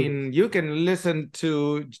 YouTube. I mean, you can listen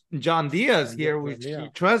to John Diaz here, which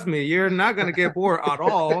trust me, you're not gonna get bored at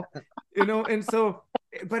all. And so,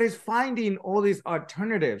 but it's finding all these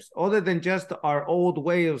alternatives other than just our old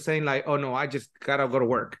way of saying like, oh no, I just gotta go to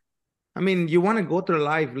work. I mean, you want to go through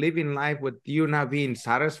life, living life with you not being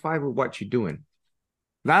satisfied with what you're doing.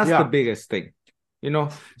 That's the biggest thing,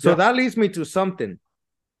 So that leads me to something.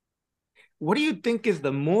 What do you think is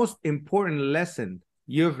the most important lesson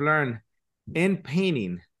you've learned in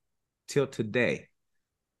painting till today?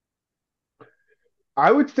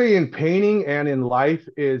 I would say in painting and in life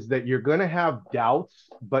is that you're going to have doubts,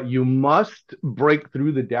 but you must break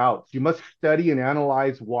through the doubts. You must study and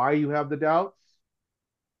analyze why you have the doubts,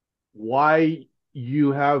 why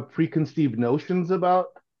you have preconceived notions about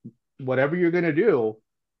whatever you're going to do.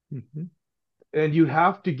 Mm-hmm. And you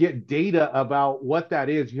have to get data about what that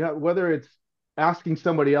is. You have, whether it's asking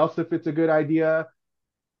somebody else if it's a good idea,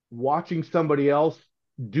 watching somebody else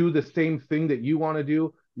do the same thing that you want to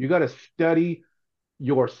do. You got to study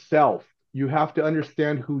yourself. You have to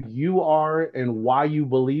understand who you are and why you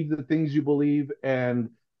believe the things you believe.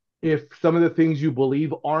 And if some of the things you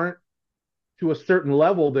believe aren't to a certain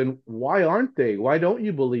level, then why aren't they? Why don't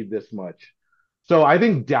you believe this much? So I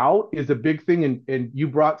think doubt is a big thing. And you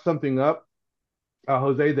brought something up,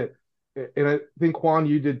 Jose, that, and I think Juan,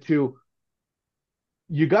 you did too.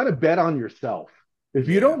 You got to bet on yourself. If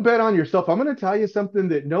you don't bet on yourself, I'm going to tell you something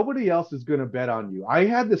that nobody else is going to bet on you. I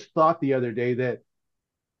had this thought the other day that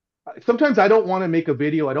sometimes I don't want to make a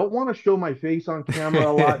video. I don't want to show my face on camera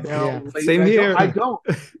a lot now. Same here. I don't.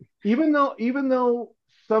 Even though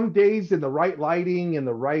some days in the right lighting and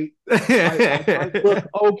the right I look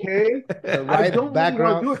okay, the right I don't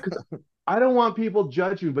background. Really want to do it because I don't want people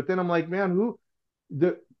judging me. But then I'm like, man,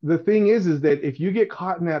 the thing is that if you get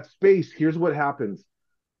caught in that space, here's what happens.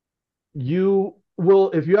 You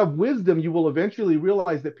will, if you have wisdom, you will eventually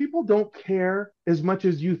realize that people don't care as much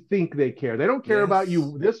as you think they care. They don't care about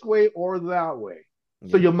you this way or that way.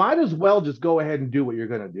 So you might as well just go ahead and do what you're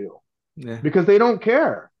going to do because they don't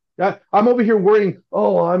care. I'm over here worrying,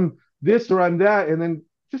 oh, I'm this or I'm that. And then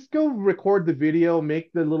just go record the video,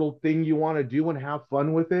 make the little thing you want to do and have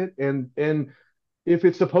fun with it. And if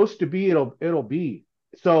it's supposed to be, it'll be.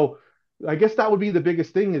 So I guess that would be the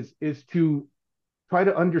biggest thing is to try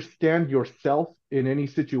to understand yourself in any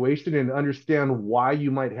situation and understand why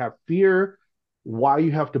you might have fear, why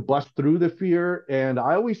you have to bust through the fear. And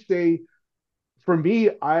I always say, for me,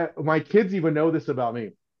 my kids even know this about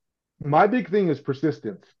me. My big thing is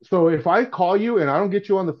persistence. So if I call you and I don't get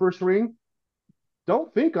you on the first ring,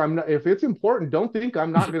 don't think I'm not, if it's important, don't think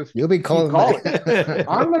I'm not going to You'll be calling.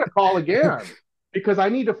 I'm going to call again because I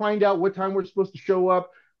need to find out what time we're supposed to show up.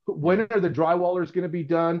 When are the drywallers going to be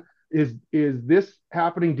done? Is this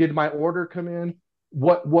happening? Did my order come in?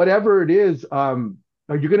 Whatever it is, are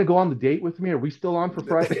you going to go on the date with me? Are we still on for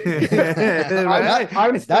Friday?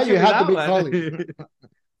 Now you have to be calling.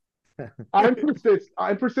 I'm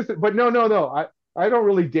persistent, but no. I don't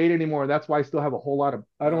really date anymore. That's why I still have a whole lot of.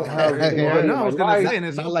 I don't have. I was gonna say, and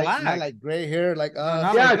it's not like gray hair, like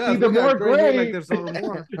see, the more gray, like there's a little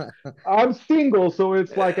more. I'm single, so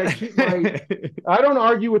it's like I keep my. I don't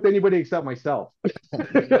argue with anybody except myself.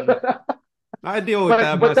 I deal with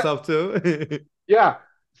that myself too. Yeah,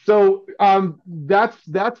 so that's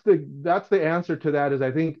the answer to that is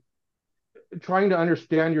I think trying to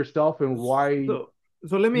understand yourself and why.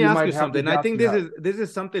 So let me ask you something. I think this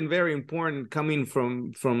is something very important coming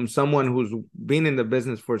from someone who's been in the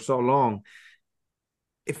business for so long.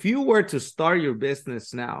 If you were to start your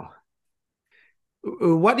business now,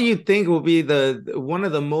 what do you think will be one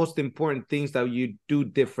of the most important things that you do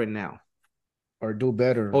different now? Or do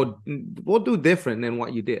better? Or we'll do different than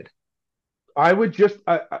what you did? I would just,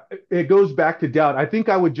 it goes back to doubt. I think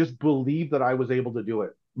I would just believe that I was able to do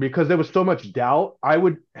it. Because there was so much doubt, I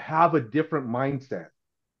would have a different mindset.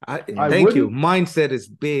 Thank you. Mindset is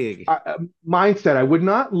big. Mindset. I would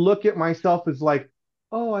not look at myself as like,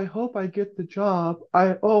 oh, I hope I get the job.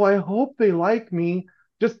 I hope they like me.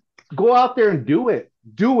 Just go out there and do it.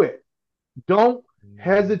 Do it. Don't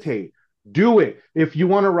hesitate. Do it. If you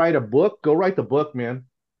want to write a book, go write the book, man.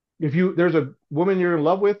 If there's a woman you're in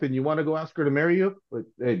love with and you want to go ask her to marry you,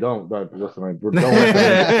 hey, don't listen. Don't do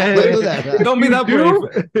that. Don't be that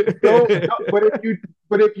brave.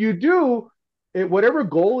 But if you do, whatever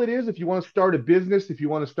goal it is, if you want to start a business, if you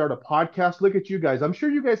want to start a podcast, look at you guys. I'm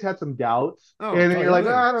sure you guys had some doubts, and you're like,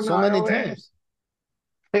 I don't know, so many times.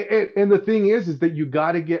 And the thing is that you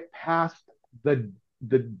got to get past the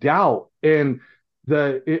the doubt and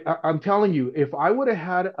I'm telling you, if I would have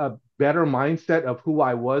had a better mindset of who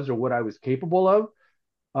I was or what I was capable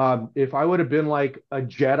of, if I would have been like a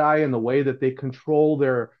Jedi in the way that they control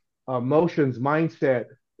their emotions, mindset,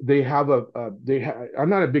 they have I'm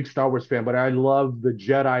not a big Star Wars fan, but I love the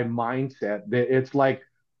Jedi mindset. It's like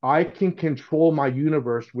I can control my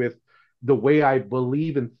universe with the way I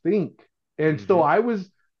believe and think. And so I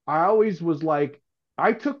always was like,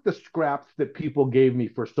 I took the scraps that people gave me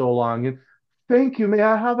for so long and thank you, may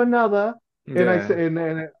I have another? And I Yeah. said,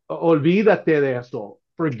 and olvídate de eso,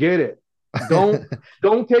 forget it. Don't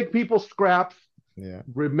don't take people's scraps. Yeah. Go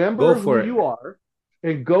Remember who for it. you are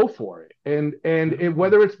and go for it. And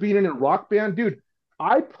whether it's being in a rock band, dude,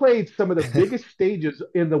 I played some of the biggest stages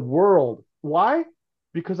in the world. Why?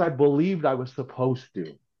 Because I believed I was supposed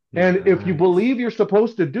to. And if you Nice. believe you're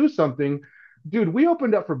supposed to do something, dude, we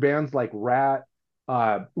opened up for bands like Rat.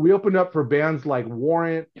 We opened up for bands like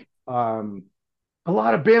Warrant. Um, a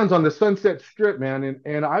lot of bands on the Sunset Strip, man.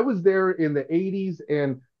 And I was there in the 80s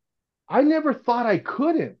and I never thought I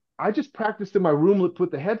couldn't. I just practiced in my room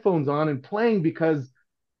with the headphones on and playing because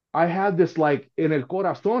I had this like in el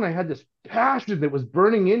corazón, I had this passion that was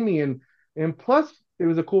burning in me, and plus it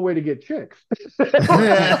was a cool way to get chicks.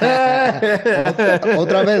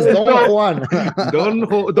 Otra vez, And Don so, Juan.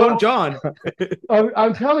 Don't so John.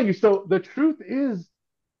 I'm telling you. So the truth is,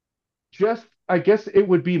 just I guess it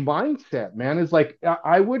would be mindset, man. Is like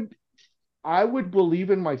I would believe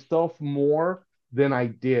in myself more than I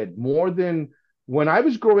did, more than when I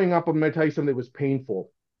was growing up. I'm going to tell you something that was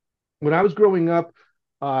painful. When I was growing up,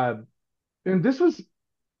 uh, and this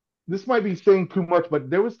might be saying too much, but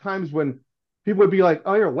there was times when people would be like,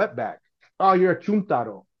 "Oh, you're a wetback. Oh, you're a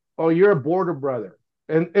chuntaro. Oh, you're a border brother."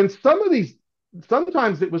 And some of these,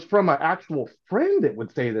 sometimes it was from an actual friend that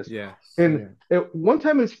would say this. Yes. And one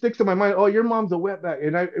time it sticks in my mind. Oh, your mom's a wetback.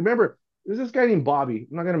 And I remember there's this guy named Bobby.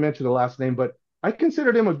 I'm not going to mention the last name, but I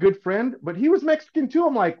considered him a good friend. But he was Mexican too.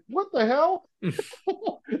 I'm like, what the hell?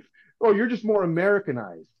 Oh, you're just more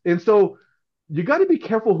Americanized. And so you got to be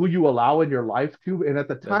careful who you allow in your life too. And at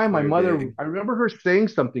the That's time, my very mother, big. I remember her saying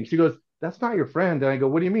something. She goes, "That's not your friend." And I go,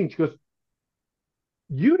 "What do you mean?" She goes,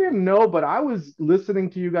 "You didn't know, but I was listening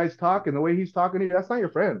to you guys talk, and the way he's talking to you, that's not your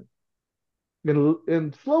friend."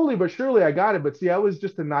 And slowly but surely I got it. But see, I was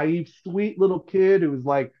just a naive, sweet little kid who was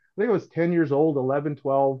like, I think I was 10 years old, 11,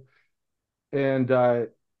 12. And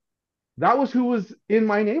that was who was in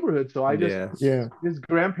my neighborhood. So I just, Yes. Yeah. his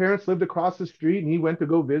grandparents lived across the street and he went to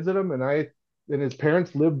go visit them. And his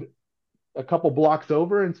parents lived a couple blocks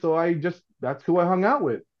over. And so that's who I hung out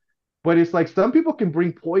with. But it's like some people can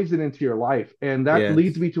bring poison into your life. And that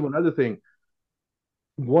leads Yes. me to another thing.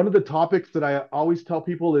 One of the topics that I always tell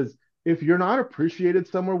people is if you're not appreciated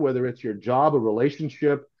somewhere, whether it's your job, a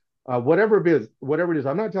relationship, whatever it is,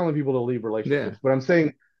 I'm not telling people to leave Yeah. relationships, but I'm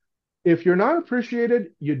saying if you're not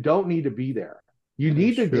appreciated, you don't need to be there. You That's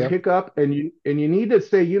need to true. pick up and you need to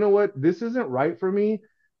say, you know what, this isn't right for me.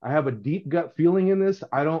 I have a deep gut feeling in this.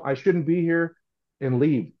 I shouldn't be here, and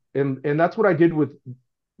leave. And that's what I did with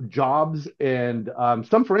jobs and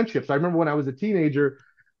some friendships. I remember when I was a teenager,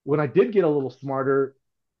 when I did get a little smarter,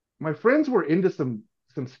 my friends were into some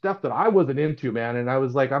stuff that I wasn't into, man. And I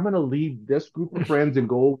was like, I'm gonna leave this group of friends and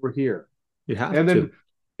go over here. You have And to. then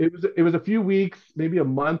it was a few weeks, maybe a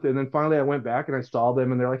month, and then finally I went back and I saw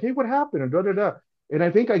them, and they're like, "Hey, what happened?" And da da da. And I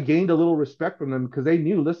think I gained a little respect from them because they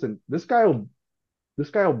knew, listen, this guy will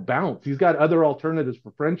bounce. He's got other alternatives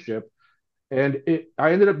for friendship, and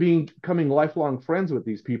I ended up becoming lifelong friends with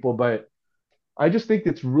these people. But I just think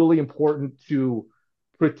it's really important to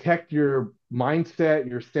protect your mindset,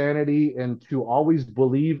 your sanity, and to always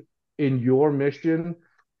believe in your mission.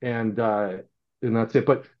 And and that's it.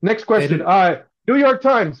 But next question. And New York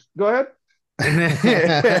Times. Go ahead.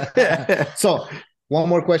 So, one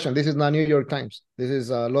more question. This is not New York Times. This is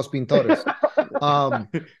Los Pintores.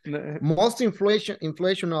 Most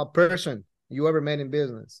influential person you ever met in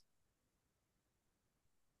business,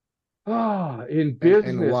 In and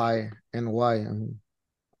business. why? And why?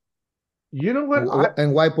 You know what?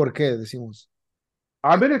 And why? ¿Por qué? Decimos.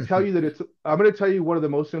 I'm going to tell you that I'm going to tell you one of the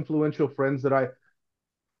most influential friends that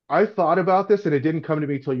I thought about this and it didn't come to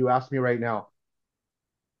me till you asked me right now.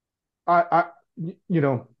 I you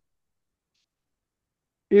know,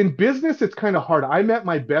 in business, it's kind of hard. I met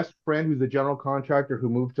my best friend who's a general contractor who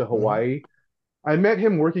moved to Hawaii. I met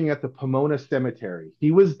him working at the Pomona Cemetery.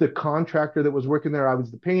 He was the contractor that was working there. I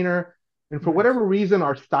was the painter. And for whatever reason,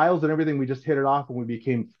 our styles and everything, we just hit it off and we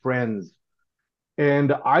became friends.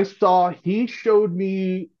 And he showed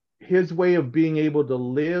me his way of being able to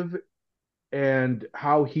live and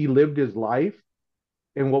how he lived his life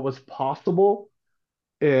and what was possible.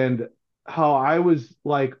 and how I was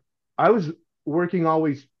like, I was working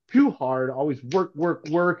always too hard, always work, work,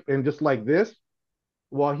 work, and just like this,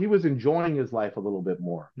 while he was enjoying his life a little bit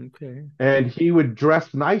more. Okay. And he would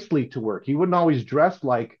dress nicely to work. He wouldn't always dress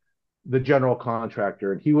like the general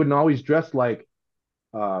contractor, and he wouldn't always dress like,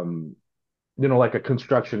 um, like a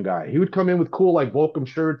construction guy. He would come in with cool like Volcom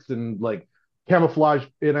shirts and like camouflage,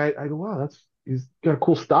 and I go, wow, he's got a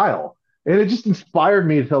cool style, and it just inspired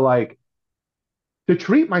me to like to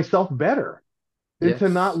treat myself better and to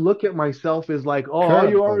not Yes. look at myself as like, oh, all Care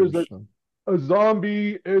you about are is yourself. a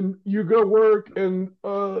zombie and you go work and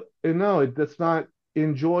no, that's not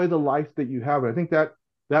enjoy the life that you have. And I think that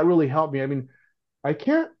really helped me. I mean, I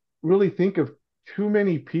can't really think of too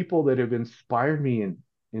many people that have inspired me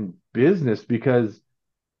in business because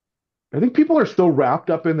I think people are still wrapped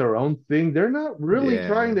up in their own thing. They're not really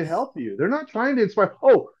trying to Yes. help you. They're not trying to inspire.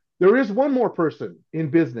 Oh, there is one more person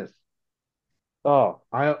in business. Oh,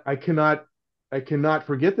 I cannot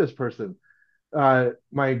forget this person.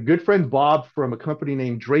 My good friend Bob from a company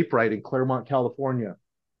named Draperite in Claremont, California.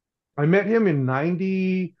 I met him in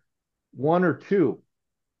 91 or 2,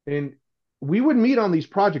 and we would meet on these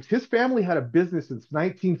projects. His family had a business since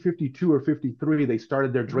 1952 or 53. They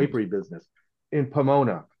started their Mm. drapery business in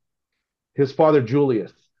Pomona. His father,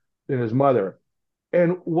 Julius, and his mother.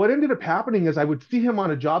 And what ended up happening is I would see him on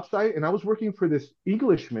a job site, and I was working for this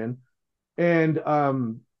Englishman, and I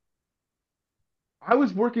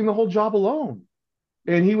was working the whole job alone.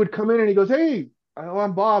 And he would come in and he goes, "Hey,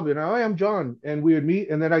 I'm Bob," and I'm John. And we would meet,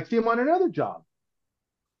 and then I'd see him on another job.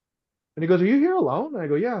 And he goes, "Are you here alone?" And I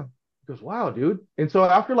go, "Yeah." He goes, "Wow, dude." And so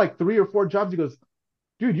after like 3 or 4 jobs, he goes,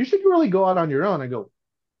 "Dude, you should really go out on your own." I go,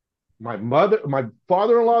 my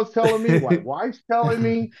father-in-law is telling me, my wife's telling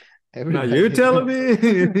me. Now you Everybody. telling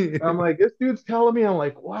me? I'm like, this dude's telling me. I'm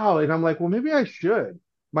like, wow. And I'm like, well, maybe I should.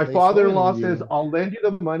 My They saw it in father-in-law says, you. I'll lend you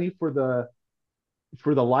the money for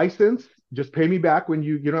the license. Just pay me back when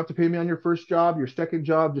you don't have to pay me on your first job, your second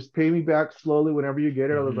job. Just pay me back slowly whenever you get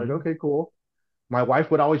it. I was like, Mhm. okay, cool. My wife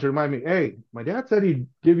would always remind me, hey, my dad said he'd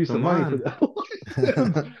give you some Come money for on. that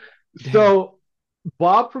license. Dang. So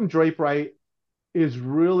Bob from Draperite is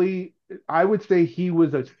really, I would say he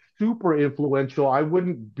was a super influential. I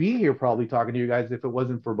wouldn't be here probably talking to you guys if it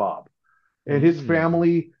wasn't for Bob. And his Mm.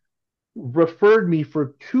 family referred me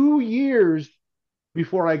for 2 years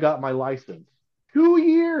before I got my license. 2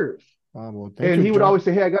 years. Well, thank And you, he would John, always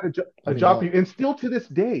say, hey, I got a for the job for help. you. And still to this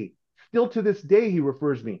day, he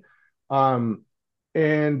refers me. Um,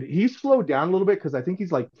 and he's slowed down a little bit because I think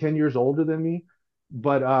he's like 10 years older than me.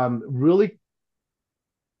 But really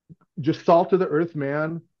just salt of the earth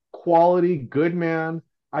man, quality, good man.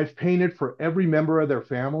 I've painted for every member of their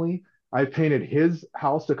family. I've painted his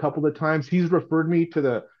house a couple of times. He's referred me to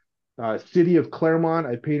the city of Claremont.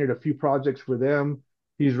 I painted a few projects for them.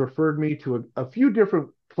 He's referred me to a few different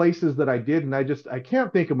places that I did, and I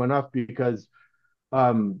can't thank him enough because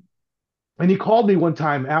um, and he called me one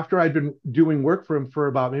time after I'd been doing work for him for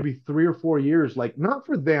about maybe 3 or 4 years, like not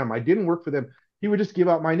for them. I didn't work for them. He would just give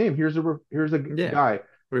out my name. Here's a Yeah. guy,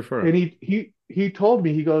 Refer. and he told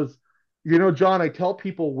me, he goes, John, I tell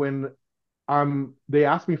people when they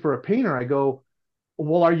ask me for a painter, I go,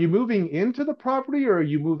 well, are you moving into the property or are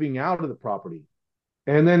you moving out of the property?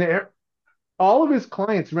 And then all of his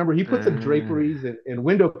clients, remember, he puts up Uh, draperies and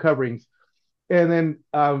window coverings, and then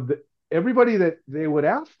everybody that they would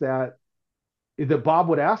ask that Bob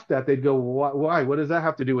would ask that, they'd go, why? What does that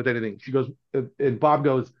have to do with anything? She goes, and Bob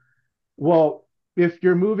goes, well, if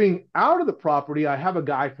you're moving out of the property, I have a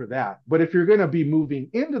guy for that. But if you're going to be moving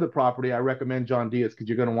into the property, I recommend John Diaz because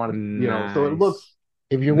you're going to want to. So it looks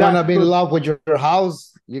nice. If you want to that. be in So love with your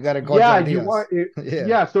house, you got to call yeah, John you want Diaz. it. Yeah.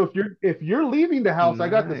 Yeah. So if you're leaving the house, I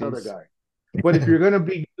got this other Nice. guy. But if you're going to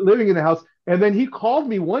be living in the house, and then he called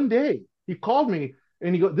me one day. He called me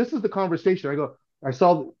and he goes, "This is the conversation." I go, "I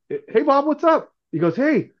saw. Hey, Bob, what's up?" He goes,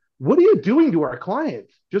 "Hey, what are you doing to our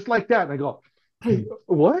clients?" Just like that. And I go, "Hey,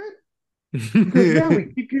 what?" He goes, "Man, we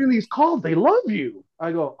keep getting these calls. They love you."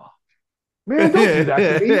 I go, oh, "Man, don't do that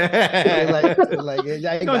to me."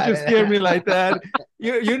 I Don't got you scare me it. like that.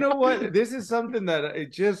 You know what? This is something that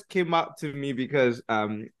it just came up to me because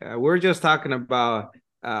we're just talking about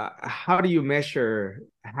how do you measure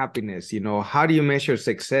happiness? How do you measure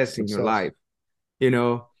success in your Success. life? You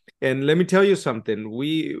know, and let me tell you something.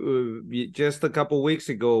 Just a couple weeks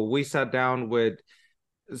ago, we sat down with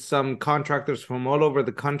some contractors from all over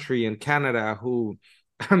the country in Canada who,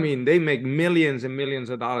 I mean, they make millions and millions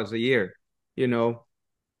of dollars a year, you know.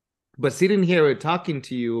 But sitting here and talking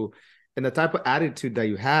to you and the type of attitude that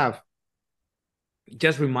you have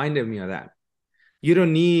just reminded me of that. You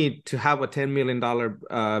don't need to have a $10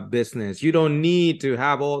 million business. You don't need to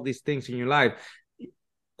have all these things in your life.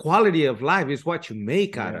 Quality of life is what you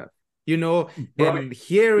make out of, you know, and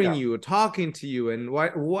hearing you, talking to you, and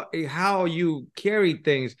how you carry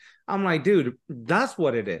things. I'm like, dude, that's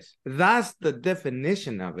what it is. That's the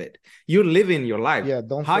definition of it. You're living your life. Yeah,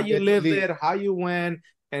 don't how forget you to lived live. it, how you went,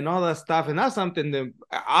 and all that stuff. And that's something that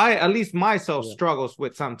at least myself, struggles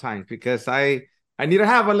with sometimes, because I need to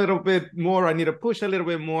have a little bit more. I need to push a little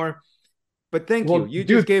bit more. But thank you. You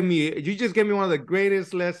just gave me one of the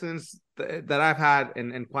greatest lessons that I've had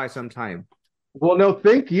in quite some time. Well, no,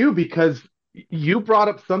 thank you, because you brought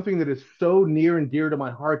up something that is so near and dear to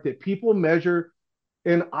my heart, that people measure,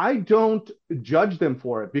 and I don't judge them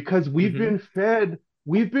for it, because we've been fed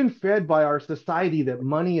by our society that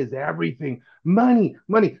money is everything. Money.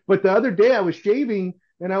 But the other day I was shaving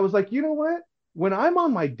and I was like, you know what? When I'm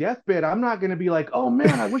on my deathbed, I'm not going to be like, oh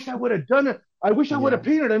man, I wish I would have done it. I wish I would have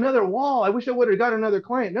painted another wall. I wish I would have got another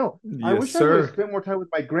client. No, I wish I would have spent more time with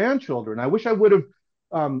my grandchildren. I wish I would have,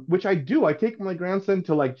 which I do. I take my grandson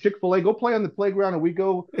to like Chick-fil-A, go play on the playground, and we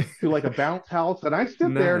go to like a bounce house, and I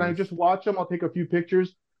sit there and I just watch them. I'll take a few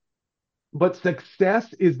pictures. But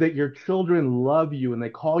success is that your children love you and they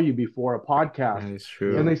call you before a podcast. That is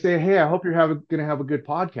true. And they say, hey, I hope you're going to have a good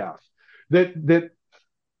podcast. That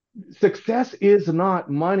success is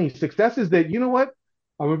not money. Success is that, you know what?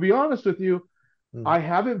 I'm going to be honest with you. I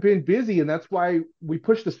haven't been busy, and that's why we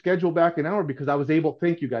pushed the schedule back an hour, because I was able,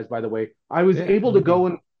 thank you guys, by the way, I was able to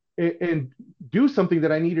go and do something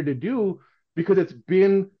that I needed to do, because it's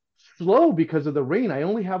been slow because of the rain. I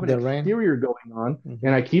only have an exterior going on,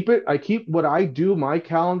 and I keep what I do, my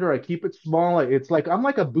calendar, I keep it small. It's like, I'm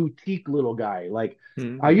like a boutique little guy. Like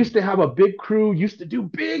I used to have a big crew, used to do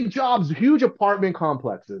big jobs, huge apartment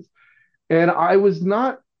complexes, and I was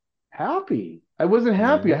not happy. I wasn't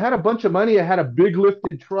happy. I had a bunch of money. I had a big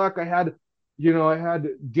lifted truck. I had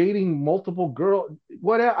dating multiple girls.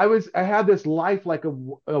 I had this life like a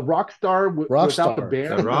rock star without the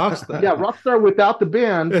band. A rock star. Yeah, rock star without the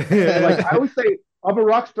band. Like I always say, I'm a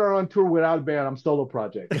rock star on tour without a band. I'm solo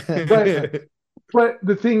project. But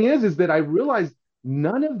the thing is that I realized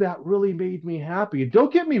none of that really made me happy.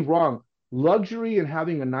 Don't get me wrong. Luxury and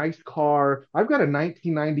having a nice car. I've got a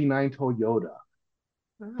 1999 Toyota.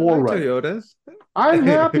 Toyotas. I'm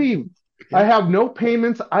happy. I have no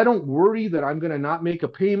payments. I don't worry that I'm going to not make a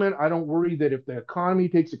payment. I don't worry that if the economy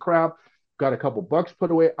takes a crap, got a couple bucks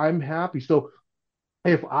put away, I'm happy. So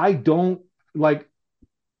if I don't, like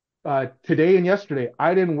today and yesterday,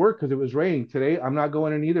 I didn't work because it was raining. Today, I'm not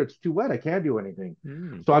going in either. It's too wet. I can't do anything.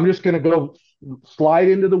 So I'm just going to go slide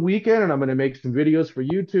into the weekend, and I'm going to make some videos for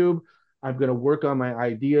YouTube. I'm going to work on my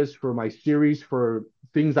ideas for my series, for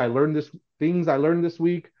things I learned this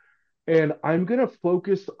week. And I'm going to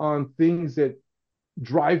focus on things that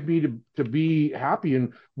drive me to be happy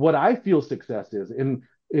and what I feel success is. And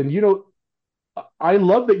I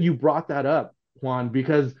love that you brought that up, Juan,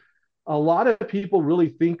 because a lot of people really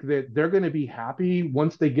think that they're going to be happy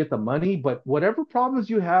once they get the money, but whatever problems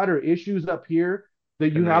you had or issues up here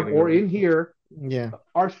that you have or in here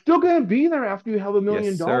are still going to be there after you have $1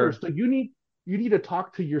 million. So you need to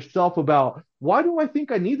talk to yourself about, why do I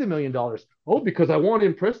think I need the $1 million? Oh, because I want to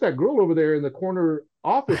impress that girl over there in the corner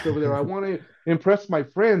office over there. I want to impress my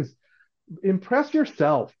friends. Impress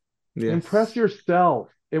yourself. Impress yourself.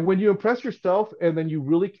 And when you impress yourself and then you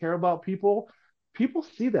really care about people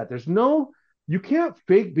see that. You can't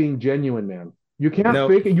fake being genuine, man. You can't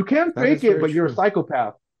fake it. You can fake it, but you're a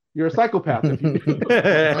psychopath. You're a psychopath if you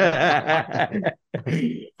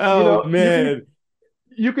do. Man.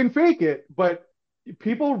 You can fake it, but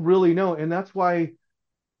people really know. And that's why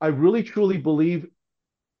I really truly believe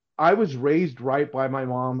I was raised right by my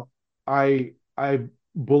mom. I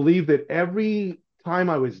believe that every time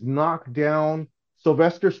I was knocked down,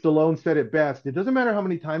 Sylvester Stallone said it best. It doesn't matter how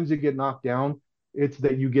many times you get knocked down, it's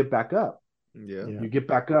that you get back up. You get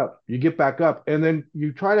back up. You get back up. And then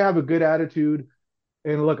you try to have a good attitude.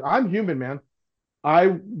 And look, I'm human, man.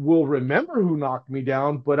 I will remember who knocked me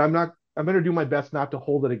down, but I'm going to do my best not to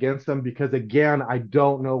hold it against them, because again, I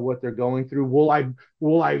don't know what they're going through. Will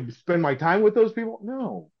I spend my time with those people?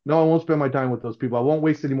 No, I won't spend my time with those people. I won't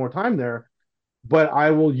waste any more time there, but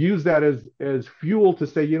I will use that as fuel to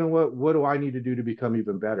say, you know what do I need to do to become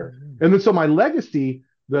even better? And then, so my legacy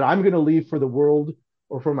that I'm going to leave for the world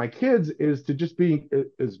or for my kids is to just be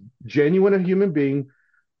as genuine a human being.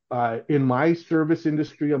 In my service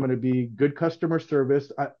industry, I'm going to be good customer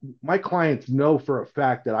service. My clients know for a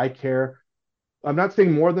fact that I care. I'm not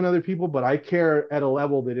saying more than other people, but I care at a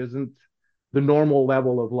level that isn't the normal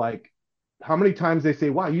level of, like, how many times they say,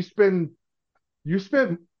 wow, you spent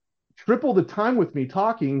triple the time with me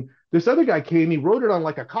talking. This other guy came, he wrote it on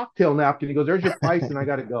like a cocktail napkin. He goes, "There's your price," and I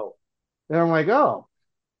got to go. And I'm like, "Oh."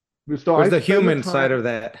 So Where's I the spend the human side time. of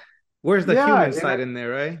that? Where's the Yeah, human side in there,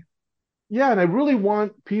 right? yeah, and I really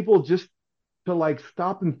want people just to like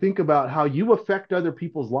stop and think about how you affect other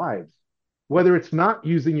people's lives, whether it's not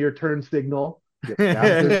using your turn signal, you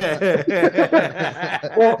bastard,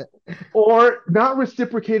 or not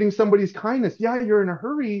reciprocating somebody's kindness. Yeah, you're in a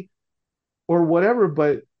hurry or whatever,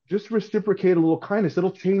 but just reciprocate a little kindness.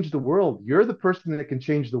 It'll change the world. You're the person that can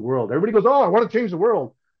change the world. Everybody goes, "Oh, I want to change the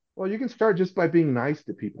world." Well, you can start just by being nice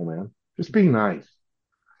to people, man. Just being nice.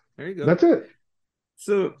 There you go. That's it.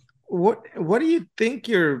 So what do you think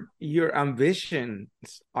your ambitions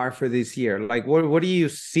are for this year? Like what do you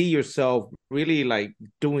see yourself really like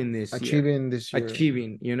doing this Achieving year? this year.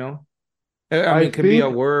 Achieving, you know? I mean, I it could be think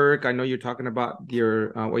at work. I know you're talking about your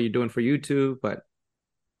what you're doing for YouTube, but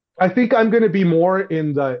I think I'm going to be more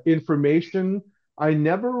in the information. I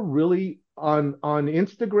never really on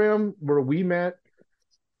Instagram where we met.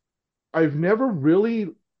 I've never really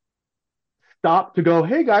stopped to go,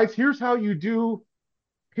 "Hey guys, here's how you do.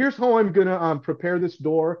 Here's how I'm gonna prepare this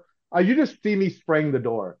door." You just see me spraying the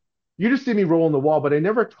door. You just see me rolling the wall, but I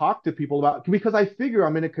never talk to people about because I figure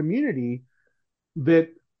I'm in a community that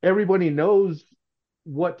everybody knows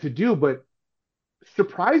what to do. But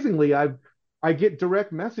surprisingly, I get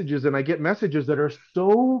direct messages and I get messages that are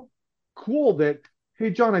so cool that,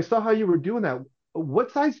 "Hey John, I saw how you were doing that.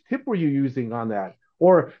 What size tip were you using on that?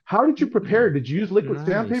 Or how did you prepare? Did you use liquid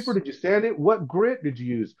sandpaper? nice. Did you sand it? What grit did you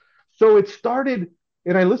use?" So it started,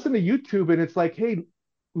 and I listen to YouTube, and it's like, "Hey,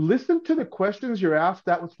 listen to the questions you're asked.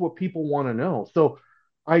 That's what people want to know." So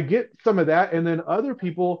I get some of that, and then other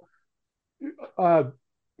people, uh,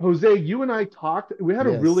 Jose, you and I talked. We had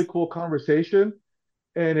a really Yes. cool conversation,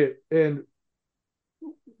 and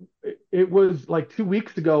it was like 2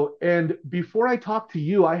 weeks ago. And before I talked to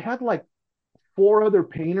you, I had like four other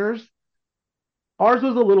painters. Ours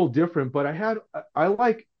was a little different, but I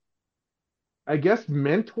like, I guess,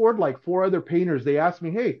 mentored like four other painters. They asked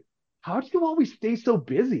me, "Hey, how do you always stay so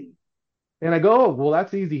busy?" And I go, "Oh, well,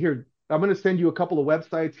 that's easy. Here, I'm going to send you a couple of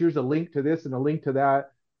websites. Here's a link to this and a link to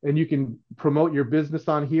that. And you can promote your business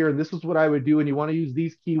on here. And this is what I would do. And you want to use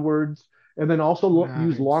these keywords and then also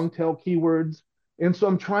use Nice. long tail keywords." And so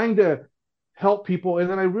I'm trying to help people. And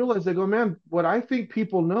then I realized, I go, "Man, what I think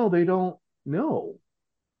people know, they don't know."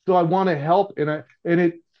 So I want to help. And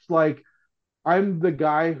it's like, I'm the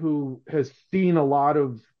guy who has seen a lot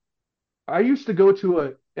of, I used to go to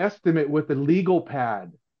a estimate with a legal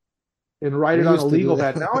pad and write We it on a used to do legal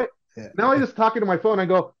pad. that. Yeah. Now I just talk into my phone. I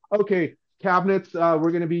go, "Okay, cabinets.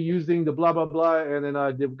 We're going to be using the blah blah blah, and then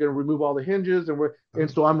we're going to remove all the hinges,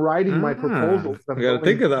 and so I'm writing my proposals. I gotta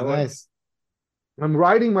think of that one. Nice. I'm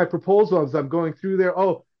writing my proposals. I'm going through there.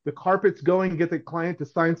 Oh, the carpet's going. Get the client to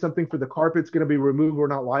sign something for the carpet's going to be removed. We're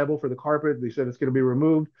not liable for the carpet. They said it's going to be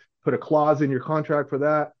removed. Put a clause in your contract for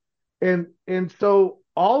that. And so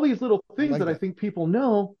all these little I things like that I that. think people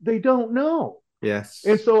know, they don't know. And Yes.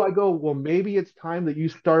 so I go, well, maybe it's time that you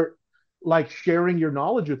start like sharing your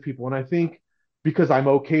knowledge with people. And I think because I'm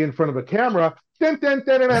okay in front of a camera, dun, dun,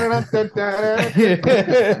 dun, dun, dun, dun,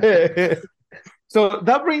 dun, dun, So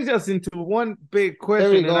that brings us into one big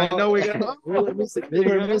There we question, and I go. know we got. We were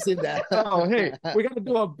missing that. Oh, hey, we got to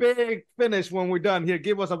do a big finish when we're done here.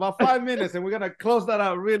 Give us about 5 minutes, and we're gonna close that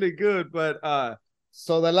out really good. But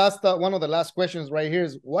So the last one of the last questions right here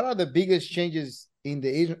is, what are the biggest changes in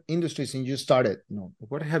the industry since you started? No.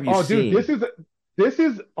 what have you oh, dude, seen? this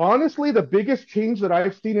is honestly the biggest change that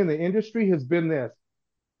I've seen in the industry has been this.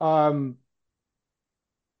 Um,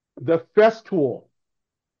 the Festool.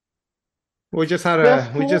 We just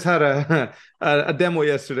Festool. had a demo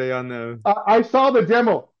yesterday on the. I saw the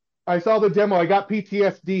demo. I saw the demo. I got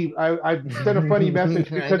PTSD. I sent a funny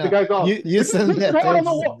message I because the know. guy's all, You sent push me it a hard on text.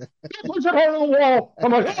 the wall. Push it hard on the wall.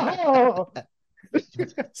 I'm like, oh.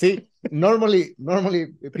 See, normally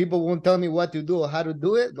people won't tell me what to do or how to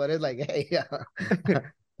do it, but it's like, hey,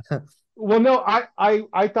 Well, no,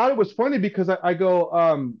 I thought it was funny because I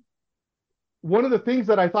go, one of the things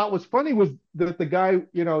that I thought was funny was that the guy,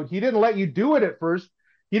 he didn't let you do it at first.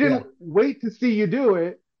 He yeah, didn't wait to see you do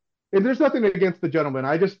it. And there's nothing against the gentleman.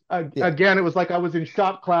 I just, yeah. again, it was like I was in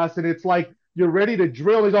shop class and it's like, you're ready to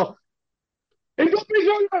drill. He's all, I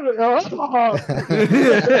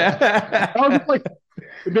was just like,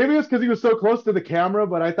 maybe it's because he was so close to the camera,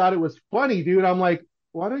 but I thought it was funny, dude. I'm like,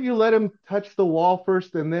 why don't you let him touch the wall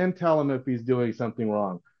first and then tell him if he's doing something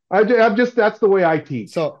wrong? I'm just, that's the way I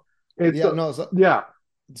teach. So And yeah, so, no, so yeah.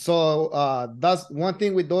 that's one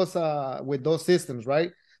thing with those systems,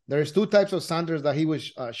 right? There's two types of sanders that he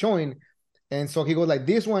was showing, And so he goes like,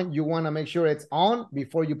 this one, you want to make sure it's on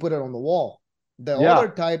before you put it on the wall. The other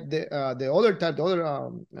type, the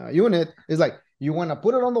other unit is like, you want to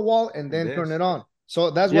put it on the wall and then turn it on. So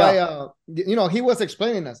that's why, he was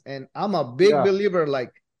explaining us. And I'm a big believer,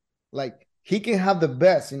 like he can have the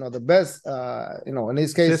best, in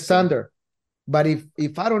this case, sander. But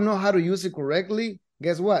if I don't know how to use it correctly,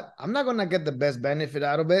 guess what? I'm not going to get the best benefit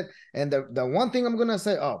out of it. And the one thing I'm going to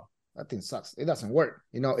say, oh, that thing sucks. It doesn't work.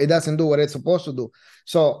 It doesn't do what it's supposed to do.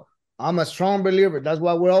 So I'm a strong believer. That's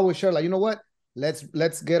why we're always share, like, you know what?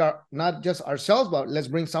 Let's get not just ourselves, but let's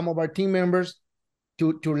bring some of our team members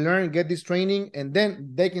to learn, get this training, and then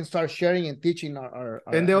they can start sharing and teaching our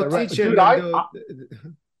and they'll teach you.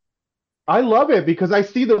 I love it because I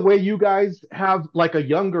see the way you guys have like a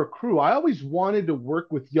younger crew. I always wanted to work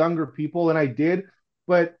with younger people, and I did,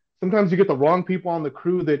 but sometimes you get the wrong people on the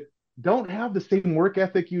crew that don't have the same work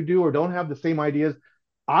ethic you do or don't have the same ideas.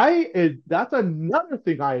 That's another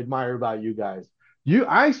thing I admire about you guys.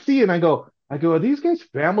 I see and I go, are these guys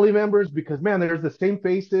family members? Because man, there's the same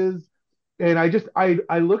faces. And I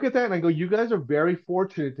look at that and I go, you guys are very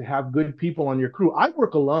fortunate to have good people on your crew. I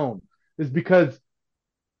work alone is because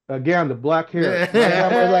again, the black hair.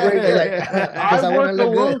 I work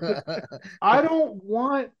alone. I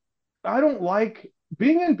don't like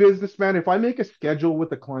being in business, man. If I make a schedule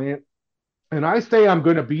with a client and I say I'm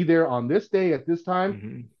going to be there on this day at this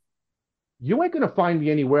time, you ain't going to find me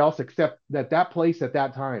anywhere else except that place at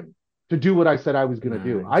that time to do what I said I was going to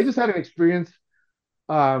do. I just had an experience.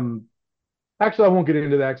 Actually, I won't get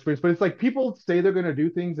into that experience, but it's like people say they're going to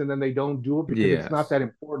do things and then they don't do it because it's not that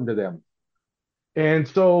important to them. And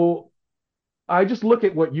so I just look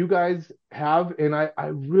at what you guys have, and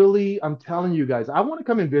I'm telling you guys, I want to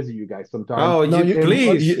come and visit you guys sometime. Oh,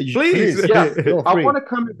 please. Yeah, I want to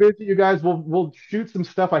come and visit you guys. We'll shoot some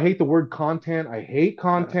stuff. I hate the word content. I hate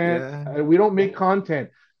content. We don't make content.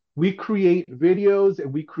 We create videos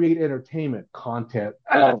and we create entertainment content.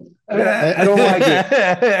 I don't like it.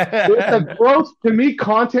 It's a gross to me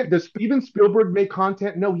content. Does Steven Spielberg make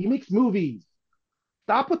content? No, he makes movies.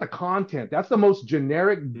 Stop with the content. That's the most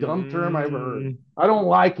generic, dumb term I've ever heard. I don't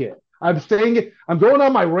like it. I'm saying it. I'm going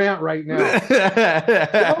on my rant right now.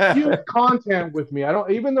 Don't use content with me. I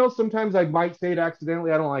don't, even though sometimes I might say it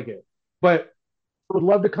accidentally, I don't like it. But I would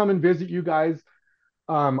love to come and visit you guys.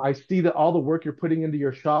 I see that all the work you're putting into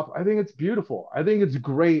your shop. I think it's beautiful. I think it's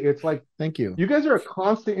great. It's like, thank you. You guys are a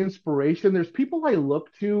constant inspiration. There's people I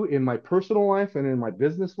look to in my personal life and in my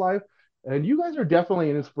business life. And you guys are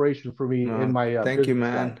definitely an inspiration for me in my thank you,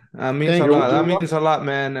 man. That means a lot,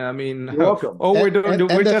 man. I mean, you're welcome.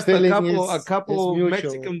 We're just a couple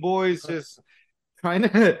Mexican boys just trying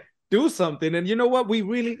to do something. And you know what? We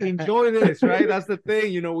really enjoy this, right? That's the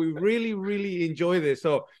thing. We really, really enjoy this.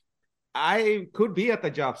 So I could be at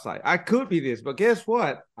the job site. I could be this, but guess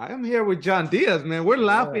what? I am here with John Diaz, man. We're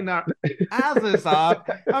laughing our asses off.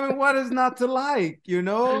 I mean, what is not to like,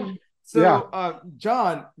 So,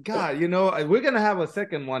 John, God, we're going to have a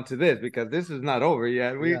second one to this because this is not over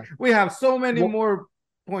yet. We have so many more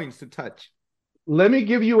points to touch. Let me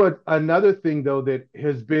give you another thing, though, that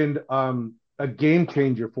has been a game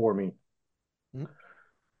changer for me.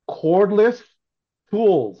 Cordless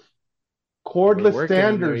tools, cordless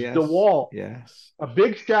sanders, DeWalt. Yes. A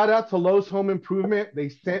big shout out to Lowe's Home Improvement. They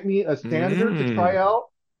sent me a sander to try out,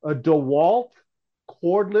 a DeWalt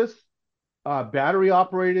cordless battery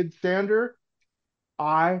operated sander.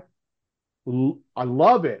 I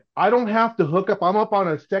love it. I don't have to hook up. I'm up on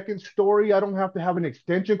a second story. I don't have to have an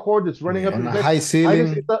extension cord that's running up on a high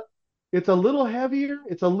ceiling. It's a little heavier.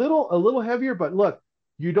 It's a little heavier, but look,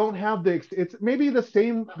 you don't have it's maybe the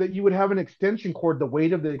same that you would have an extension cord, the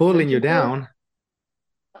weight of the pulling you down.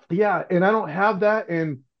 Yeah, and I don't have that,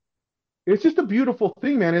 and it's just a beautiful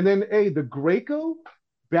thing, man. And then the Graco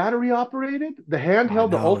battery operated, the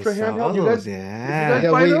handheld, the ultra handheld. You guys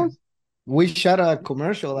buy those? We shot a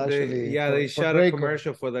commercial actually. They shot a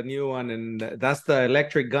commercial for the new one, and that's the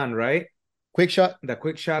electric gun, right? Quick shot. The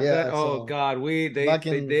quick shot. God, they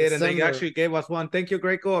did, and they actually gave us one. Thank you,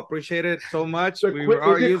 Graco. Appreciate it so much. Is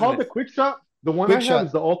it called the quick shot? The one I have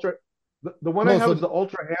is the ultra. The one I have is the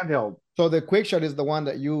ultra handheld. So the quick shot is the one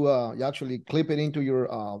that you actually clip it into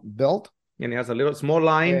your belt. And it has a little small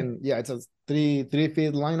line. And it's a 3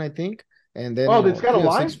 feet line, I think. And then it's got a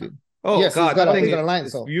line. 6 feet. Oh, yes, God, it's got a line.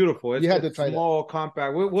 It's beautiful. It's had to try small,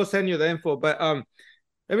 compact. We'll send you the info. But let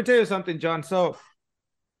me tell you something, John. So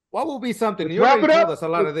what will be something? You already told us a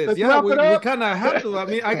lot of this. We kind of have to. I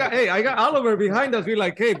mean, I got Oliver behind us. We're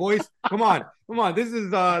like, hey, boys, come on. This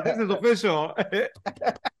is official.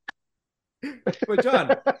 But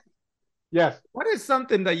John, Yes. What is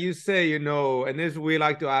something that you say, you know, and this we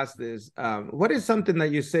like to ask this, what is something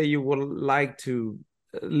that you say you would like to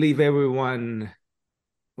leave everyone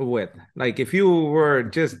with? Like if you were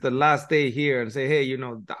just the last day here and say, hey, you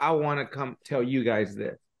know, I want to come tell you guys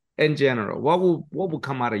this in general, what will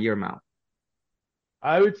come out of your mouth?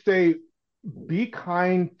 I would say be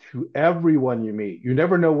kind to everyone you meet. You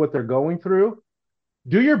never know what they're going through.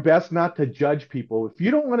 Do your best not to judge people. If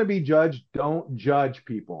you don't want to be judged, don't judge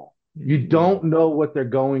people. You don't know what they're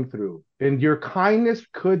going through. And your kindness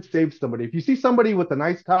could save somebody. If you see somebody with a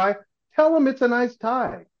nice tie, tell them it's a nice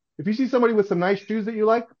tie. If you see somebody with some nice shoes that you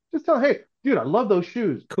like, just tell them, hey, dude, I love those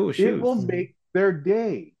shoes. Cool It shoes. will make their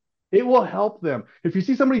day. It will help them. If you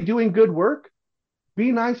see somebody doing good work,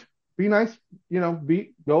 be nice, be nice, go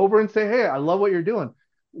over and say, hey, I love what you're doing.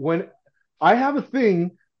 When I have a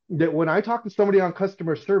thing that when I talk to somebody on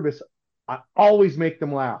customer service, I always make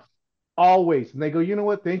them laugh. Always. And they go, you know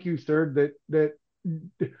what? Thank you, sir. That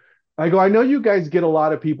I go, I know you guys get a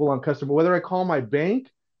lot of people on customer, whether I call my bank,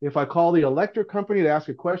 if I call the electric company to ask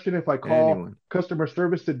a question, if I call customer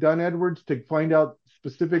service to Dunn Edwards to find out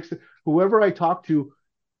specifics, whoever I talk to,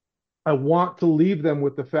 I want to leave them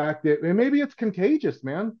with the fact that, and maybe it's contagious,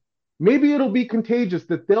 man. Maybe it'll be contagious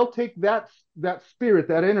that they'll take that spirit,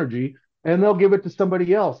 that energy, and they'll give it to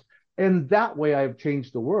somebody else. And that way I've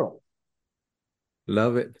changed the world.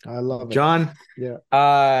 Love it. I love it. John,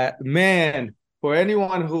 yeah. Man, for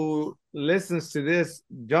anyone who listens to this,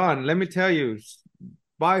 John, let me tell you,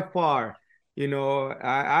 by far, you know,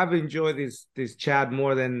 I've enjoyed this chat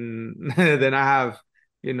more than than I have,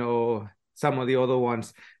 you know, some of the other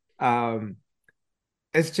ones.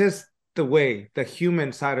 It's just the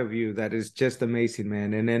human side of you that is just amazing,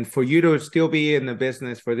 man. And then for you to still be in the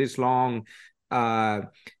business for this long,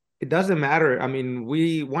 it doesn't matter. I mean,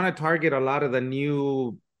 we want to target a lot of the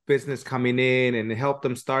new business coming in and help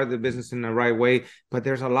them start the business in the right way. But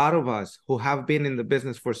there's a lot of us who have been in the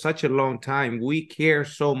business for such a long time. We care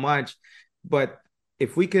so much. But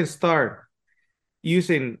if we can start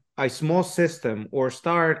using a small system or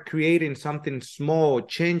start creating something small,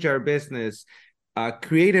 change our business,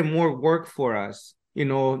 creating more work for us, you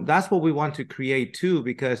know, that's what we want to create too,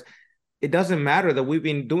 because it doesn't matter that we've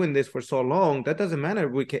been doing this for so long. That doesn't matter.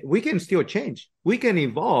 We can still change. We can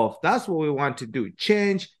evolve. That's what we want to do.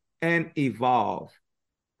 Change and evolve.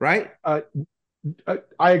 Right? I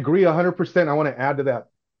agree 100%. I want to add to that.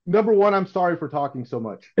 Number one, I'm sorry for talking so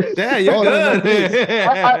much. Yeah, you're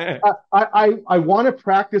good. I want to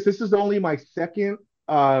practice. This is only my second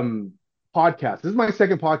podcast. This is my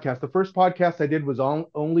second podcast. The first podcast I did was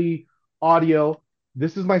only audio.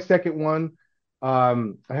 This is my second one. I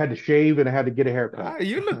had to shave and I had to get a haircut.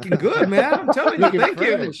 You're looking good, man. I'm telling you. Thank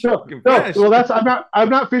you. No, well, I'm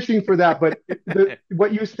not fishing for that. But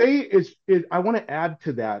what you say is I want to add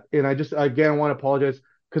to that, and I want to apologize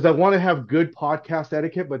because I want to have good podcast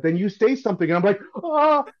etiquette. But then you say something, and I'm like,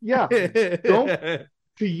 oh yeah.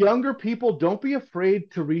 To younger people, don't be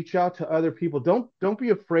afraid to reach out to other people. Don't be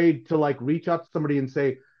afraid to like reach out to somebody and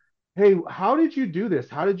say, hey, how did you do this?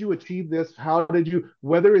 How did you achieve this?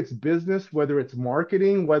 Whether it's business, whether it's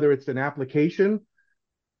marketing, whether it's an application,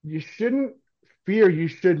 you shouldn't fear. You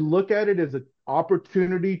should look at it as an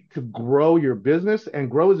opportunity to grow your business and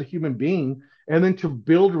grow as a human being, and then to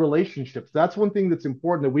build relationships. That's one thing that's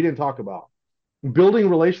important that we didn't talk about. Building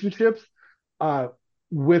relationships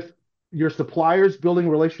with your suppliers, building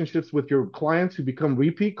relationships with your clients who become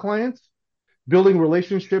repeat clients, building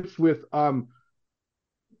relationships with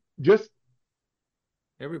just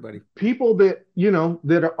everybody, people that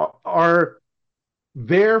that are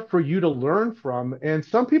there for you to learn from. And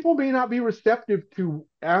some people may not be receptive to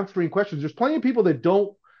answering questions. There's plenty of people that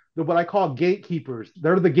what I call gatekeepers.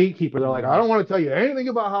 They're the gatekeeper. They're like, I don't want to tell you anything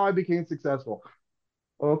about how I became successful.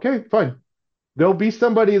 Okay, fine. There'll be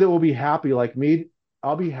somebody that will be happy like me.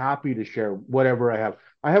 I'll be happy to share whatever I have.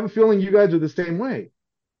 I have a feeling you guys are the same way.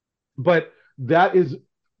 But that is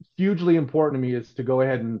hugely important to me, is to go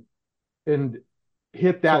ahead and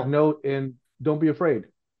hit that note, and don't be afraid.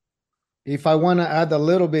 If I want to add a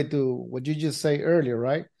little bit to what you just said earlier,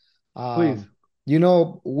 right? Please. You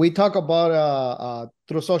know, we talk about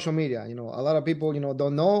through social media. You know, a lot of people,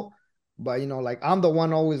 don't know, but like I'm the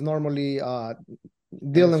one always normally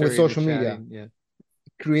dealing with social media,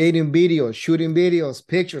 creating videos, shooting videos,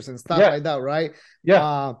 pictures, and stuff like that, right?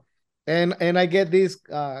 Yeah. And I get these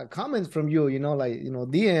comments from you,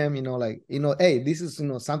 DM, hey, this is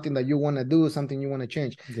something that you want to do, something you want to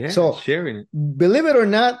change. Yeah, so sharing it. Believe it or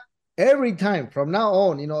not, every time from now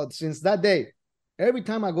on, since that day, every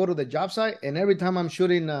time I go to the job site and every time I'm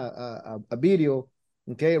shooting a video,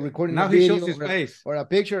 recording now a video, he shows his face or a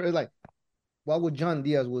picture, it's like, what would John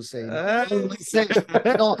Diaz would say? No, it's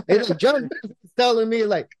like John Diaz is telling me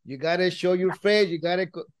like you gotta show your face, you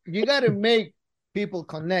gotta make people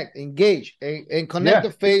connect, engage, and connect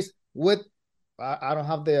the face with. I don't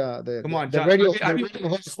have the come on, the John. radio, I mean, the radio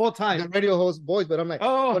host full time. the radio host voice, but I'm like,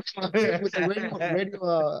 Oh, with the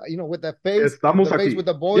radio, with the face, Estamos the face aquí. with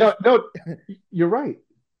the voice. Yeah, no, you're right.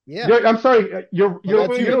 Yeah. I'm sorry. You're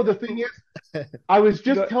you. the thing is, I was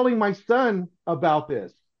just telling my son about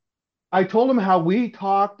this. I told him how we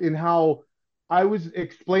talked and how I was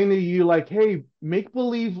explaining to you, like, hey, make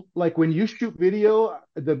believe, like when you shoot video,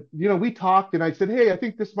 we talked and I said, hey, I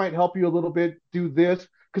think this might help you a little bit, do this,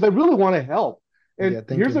 because I really want to help. And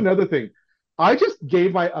here's another thing. I just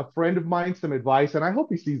gave a friend of mine some advice, and I hope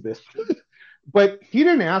he sees this. But he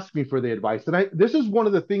didn't ask me for the advice. And this is one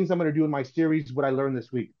of the things I'm going to do in my series, what I learned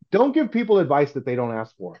this week. Don't give people advice that they don't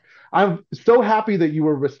ask for. I'm so happy that you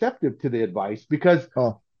were receptive to the advice because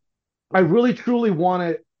I really, truly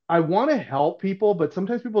want to help people, but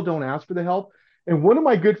sometimes people don't ask for the help. And one of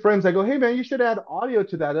my good friends, I go, hey, man, you should add audio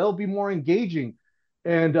to that. It'll be more engaging.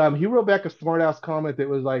 And he wrote back a smart-ass comment that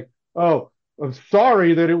was like, oh, I'm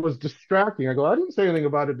sorry that it was distracting. I go, I didn't say anything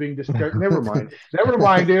about it being distracting. Never mind. Never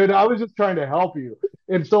mind, dude. I was just trying to help you.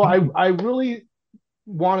 And so I really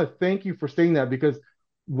want to thank you for saying that because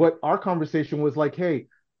what our conversation was like, hey,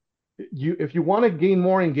 if you want to gain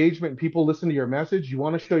more engagement and people listen to your message, you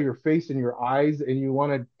want to show your face and your eyes and you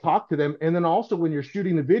want to talk to them. And then also when you're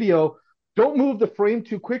shooting the video, don't move the frame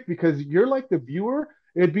too quick because you're like the viewer.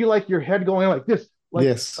 It'd be like your head going like this. Like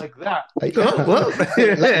that. Just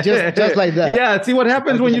like that. Yeah, see what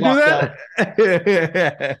happens when you do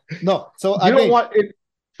that? No, so I don't want it.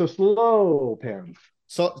 So slow pans.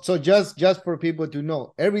 So just for people to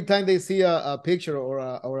know, every time they see a picture or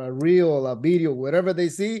a reel, a video, whatever they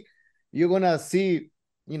see, you're gonna see,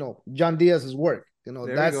 John Diaz's work.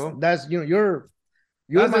 That's your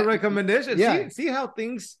that's a recommendation. Yeah. See how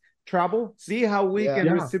things travel. See how we can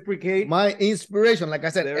reciprocate. My inspiration, like I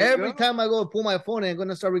said, every time I go pull my phone and I'm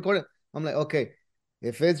gonna start recording, I'm like, okay,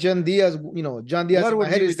 if it's John Diaz, John Diaz in my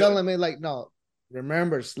head is telling me like, no,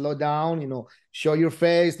 remember, slow down, show your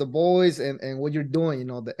face, the voice, and what you're doing,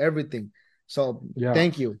 the everything. So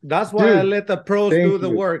thank you. That's why I let the pros do the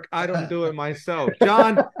work. I don't do it myself.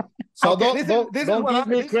 John, so this is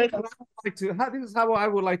how I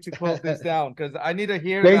would like to close this down because I need to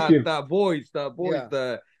hear the voice,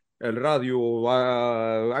 el radio,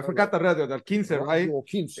 I forgot the radio, del 15, right?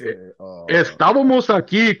 15. Estábamos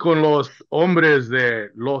aquí con los hombres de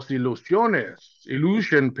Los Ilusiones,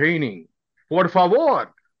 Illusion Painting. Por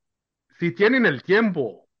favor, si tienen el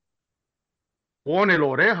tiempo, pon el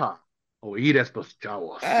oreja a oír estos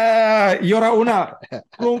chavos. Y ahora una.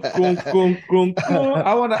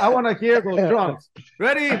 I want to hear those drums.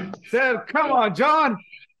 Ready, set, come on, John.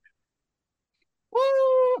 Woo!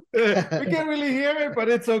 We can't really hear it, but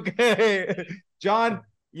it's okay. John,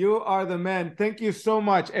 you are the man. Thank you so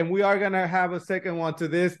much. And we are going to have a second one to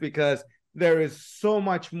this because there is so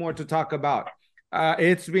much more to talk about.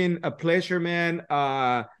 It's been a pleasure, man.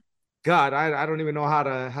 God, I don't even know how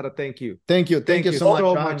to thank you. Thank you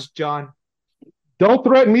so much, John. Don't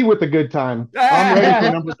threaten me with a good time. I'm ready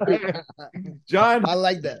for number 3. John, I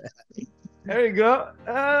like that. There you go.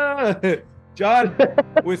 John,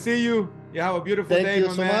 we'll see you. You have a beautiful day. Thank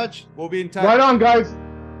you so much. We'll be in touch. Right on, guys.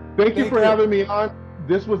 Thank you for having me on.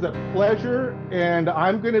 This was a pleasure, and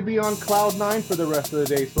I'm going to be on Cloud 9 for the rest of the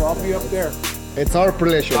day, so I'll be up there. It's our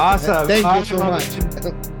pleasure. Awesome. Thank you so much.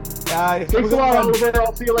 Thanks a lot, Jose.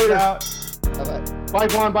 I'll see you later. Bye-bye. Bye,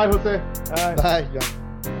 Juan. Bye, Jose. Bye, John.